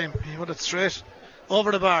detour that time. He went it straight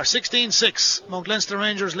over the bar. 16-6. Mount Leinster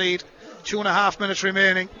Rangers lead. 2.5 minutes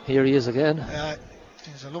remaining. Here he is again.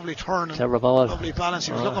 He's a lovely turn. Clever ball. Lovely balance.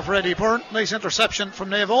 He was looking for Eddie Byrne. Nice interception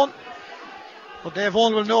from Naomh Eoin. But Naomh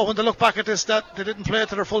Eoin will know when they look back at this that they didn't play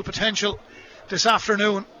to their full potential this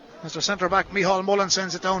afternoon. As their centre back Micheál Mullen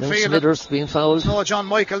sends it downfield. Smithers being fouled. No John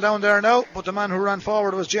Michael down there now, but the man who ran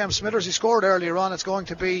forward was James Smithers. He scored earlier on. It's going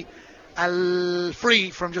to be a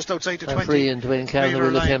free from just outside the 20. Free, and Dwayne Kavanagh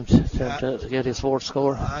will attempt to get his fourth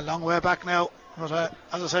score. A long way back now. But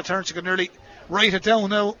as I said, Terence, you could nearly write it down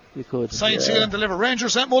now. You could. Sign, seal and deliver.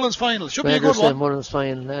 Rangers St Mullins final. Should be a good one. St Mullins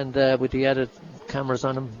final, and with the added cameras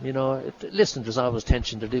on them, listen, there's always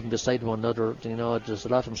tension. They're living beside one another. There's a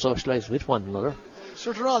lot of them socialise with one another.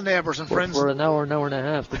 So they're all neighbours and friends. For an hour and a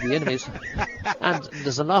half, they'll be enemies. And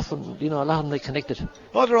there's a lot of them, a lot of them connected.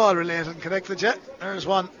 Oh, they're all related and connected, yeah. There's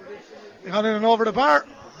one. They got in and over the bar.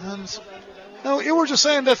 And now, you were just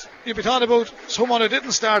saying that you'd be talking about someone who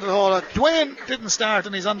didn't start at all. Dwayne didn't start,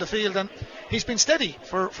 and he's on the field, and he's been steady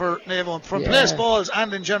for Naomh Eoin, from place balls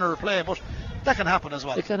and in general play, but that can happen as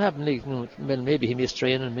well. It can happen, maybe he missed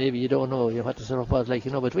training, maybe you don't know, you have to sort of was, but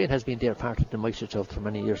Dwayne has been there part of the Meister stuff for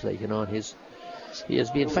many years, and he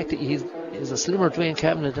has been, in fact, he's a slimmer Dwayne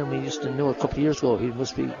Kavanagh than we used to know a couple of years ago. He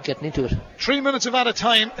must be getting into it. 3 minutes of added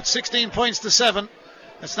time at 16 points to 7.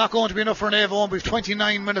 It's not going to be enough for Naomh Eoin. We've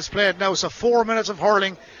 29 minutes played now, so 4 minutes of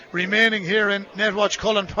hurling remaining here in Netwatch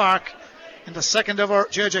Cullen Park in the second of our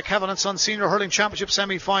JJ Kavanagh & Sons Senior Hurling Championship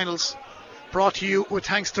semi-finals. brought to you with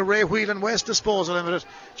thanks to Ray Whelan West Disposal Limited.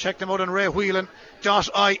 Check them out on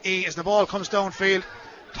raywhelan.ie as the ball comes downfield,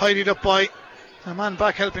 tidied up by a man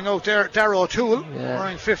back helping out there, Darragh O'Toole,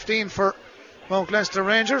 wearing 15 for Mount Leinster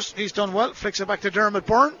Rangers. He's done well, flicks it back to Dermot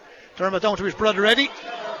Byrne. Dermot down to his brother Eddie.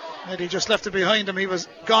 Eddie just left it behind him. He was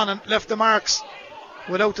gone and left the marks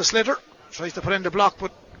without the sliotar. Tries to put in the block,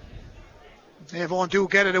 but they won't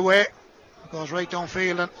get it away. Goes right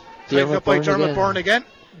downfield and taken up by Dermot Byrne again.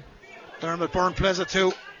 Dermot Byrne plays it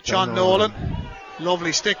to John Nolan.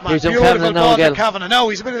 Lovely stick man. Beautiful ball to Kavanagh. Now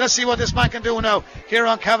let's see what this man can do now.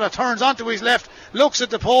 Kieran Kavanagh turns onto his left, looks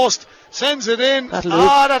at the post, sends it in.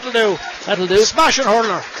 That'll do. Smashing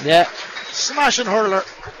hurler. Yeah. Smashing hurler.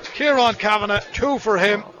 Kieran Kavanagh, 2 for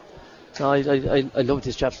him. No, I love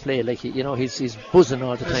this chap's play. Like he's buzzing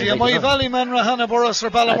all the time. Is he a My Valley man, Rahana Burris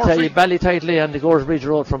or Ballamurphy? I tell you, Ballytightly and the Goresbridge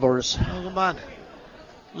Road from Burris. Oh, good man.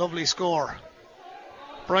 Lovely score.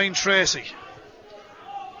 Brian Tracy.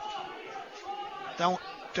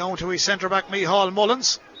 Down to his centre back, Micheál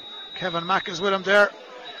Mullins. Kevin Mack is with him there.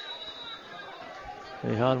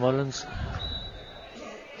 Micheál Mullins.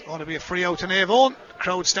 It's going to be a free out to Naomh Eoin.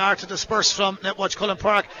 Crowd start to disperse from Netwatch Cullen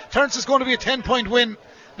Park. Turns is going to be a 10-point win,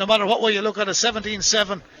 no matter what way you look at it.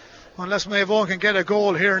 17-7, unless Naomh Eoin can get a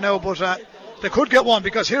goal here now, but they could get one,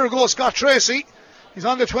 because here goes Scott Tracy. He's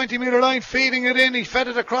on the 20-metre line, feeding it in. He fed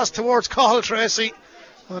it across towards Cathal Tracy.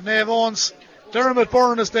 But Naomh Eoin's Dermot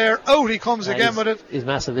Byrne is there. Out he comes again with it. He's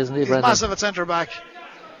massive, isn't he, He's Brendan? massive at centre back.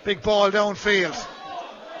 Big ball downfield.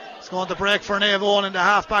 It's going to break for Naomh Eoin in the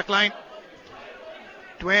half back line.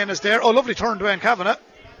 Dwayne is there. Oh, lovely turn, Dwayne Kavanagh.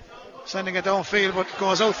 Sending it downfield, but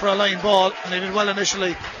goes out for a line ball, and he did well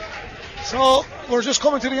initially. So we're just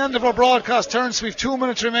coming to the end of our broadcast, Terence. We've 2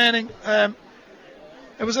 minutes remaining.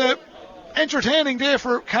 It was a entertaining day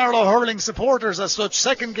for Carlow hurling supporters as such.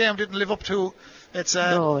 Second game didn't live up to its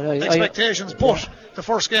expectations, but the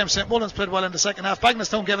first game St Mullins played well in the second half.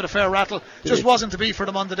 Bagenalstown gave it a fair rattle. Just wasn't to be for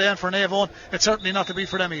them on the day, and for Naomh Eoin it's certainly not to be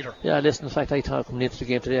for them either. Yeah, listen, in fact I thought coming into the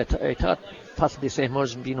game today, I thought possibly St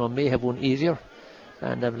Mullins may have won easier,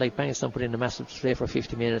 and like Bagenalstown put in a massive display for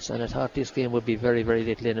 50 minutes, and I thought this game would be very, very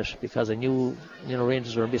little in it, because I knew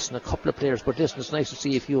Rangers were missing a couple of players. But listen, it's nice to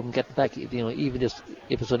see a few of them get back, even if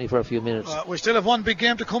it's only for a few minutes. We still have one big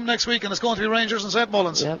game to come next week, and it's going to be Rangers and St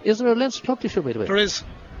Mullins. Yeah. Is there a Leinster Club this year, by the way? There is.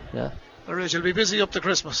 Yeah. There is. You'll be busy up to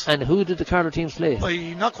Christmas. And who did the Carlow teams play?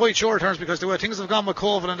 I'm not quite sure, Terence, because the way things have gone with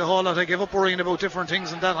COVID and the whole lot, I give up worrying about different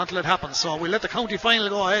things and that until it happens. So we'll let the county final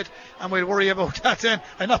go ahead and we'll worry about that then.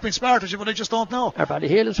 I'm not being smart at you, but I just don't know. Are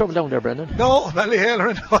Ballyhale in trouble down there, Brendan? No, Ballyhale are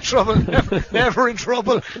in no trouble. Never in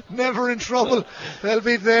trouble. Never in trouble. They'll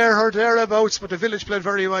be there or thereabouts, but the village played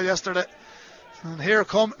very well yesterday. And here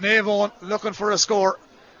come Naomh Eoin looking for a score.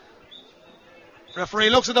 Referee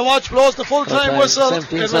looks at the watch, blows the full-time whistle.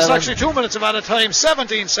 It was actually 2 minutes of added time.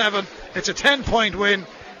 17-7. It's a 10-point win.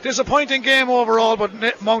 Disappointing game overall,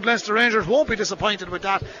 but Mount Leinster Rangers won't be disappointed with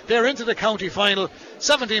that. They're into the county final,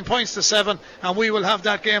 17 points to 7, and we will have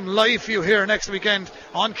that game live for you here next weekend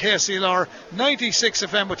on KCLR 96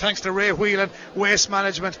 FM with thanks to Ray Whelan Waste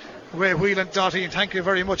Management, raywhelan.ie, and thank you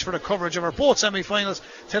very much for the coverage of our both semi-finals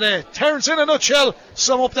today. Terence, in a nutshell,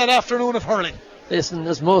 sum up that afternoon of hurling. Listen,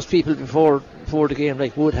 as most people before the game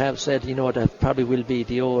would have said, that probably will be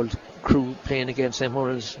the old crew playing against St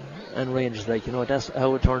Mullins and Rangers, that's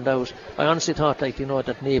how it turned out. I honestly thought that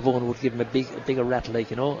Naomh Eoin would give him a bigger rattle,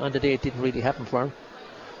 on the day it didn't really happen for him.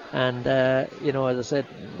 And as I said,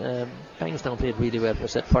 Bagenalstown played really well for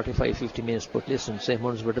 45-50 minutes, but listen, St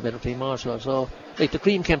Mullins were the better team also. So the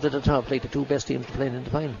cream came to the top, the two best teams playing in the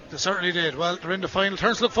final. They certainly did. Well, they're in the final.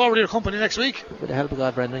 Terence, look forward to your company next week. With the help of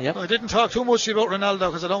God, Brendan. Yep. I didn't talk too much about Ronaldo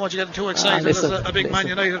because I don't want you getting too excited as a big Man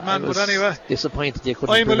United man, but anyway, disappointed you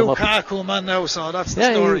couldn't. I'm a Lukaku man now, so that's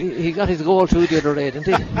the story. He got his goal too the other day,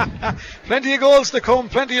 didn't he? Plenty of goals to come,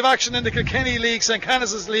 plenty of action in the Kilkenny League, St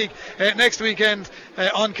Canice's League next weekend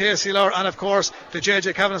on KCLR, and of course the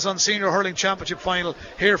JJ Kavanagh Senior Hurling Championship final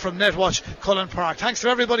here from Netwatch Cullen Park. Thanks to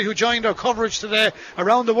everybody who joined our coverage today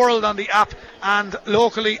around the world on the app and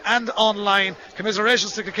locally and online.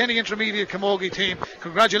 Commiserations to Kilkenny Intermediate Camogie team.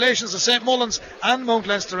 Congratulations to St Mullins and Mount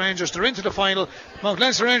Leinster Rangers. They're into the final. Mount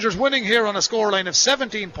Leinster Rangers winning here on a scoreline of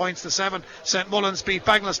 17 points to 7. St Mullins beat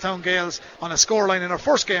Bagenalstown Gales on a scoreline in our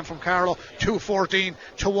first game from Carlow 214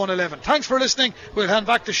 to 111. Thanks for listening. We'll hand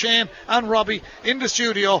back to Shane and Robbie in the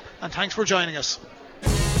studio, and thanks for joining us.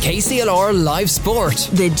 KCLR Live Sport.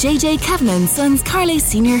 The JJ Kavanagh & Sons Carlow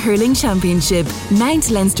Senior Hurling Championship. Mount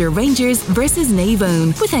Leinster Rangers versus Naomh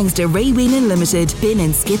Eoin. With thanks to Ray Whelan Limited. Bin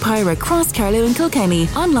and skip hire across Carlow and Kilkenny.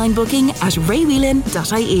 Online booking at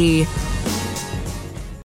raywhelan.ie.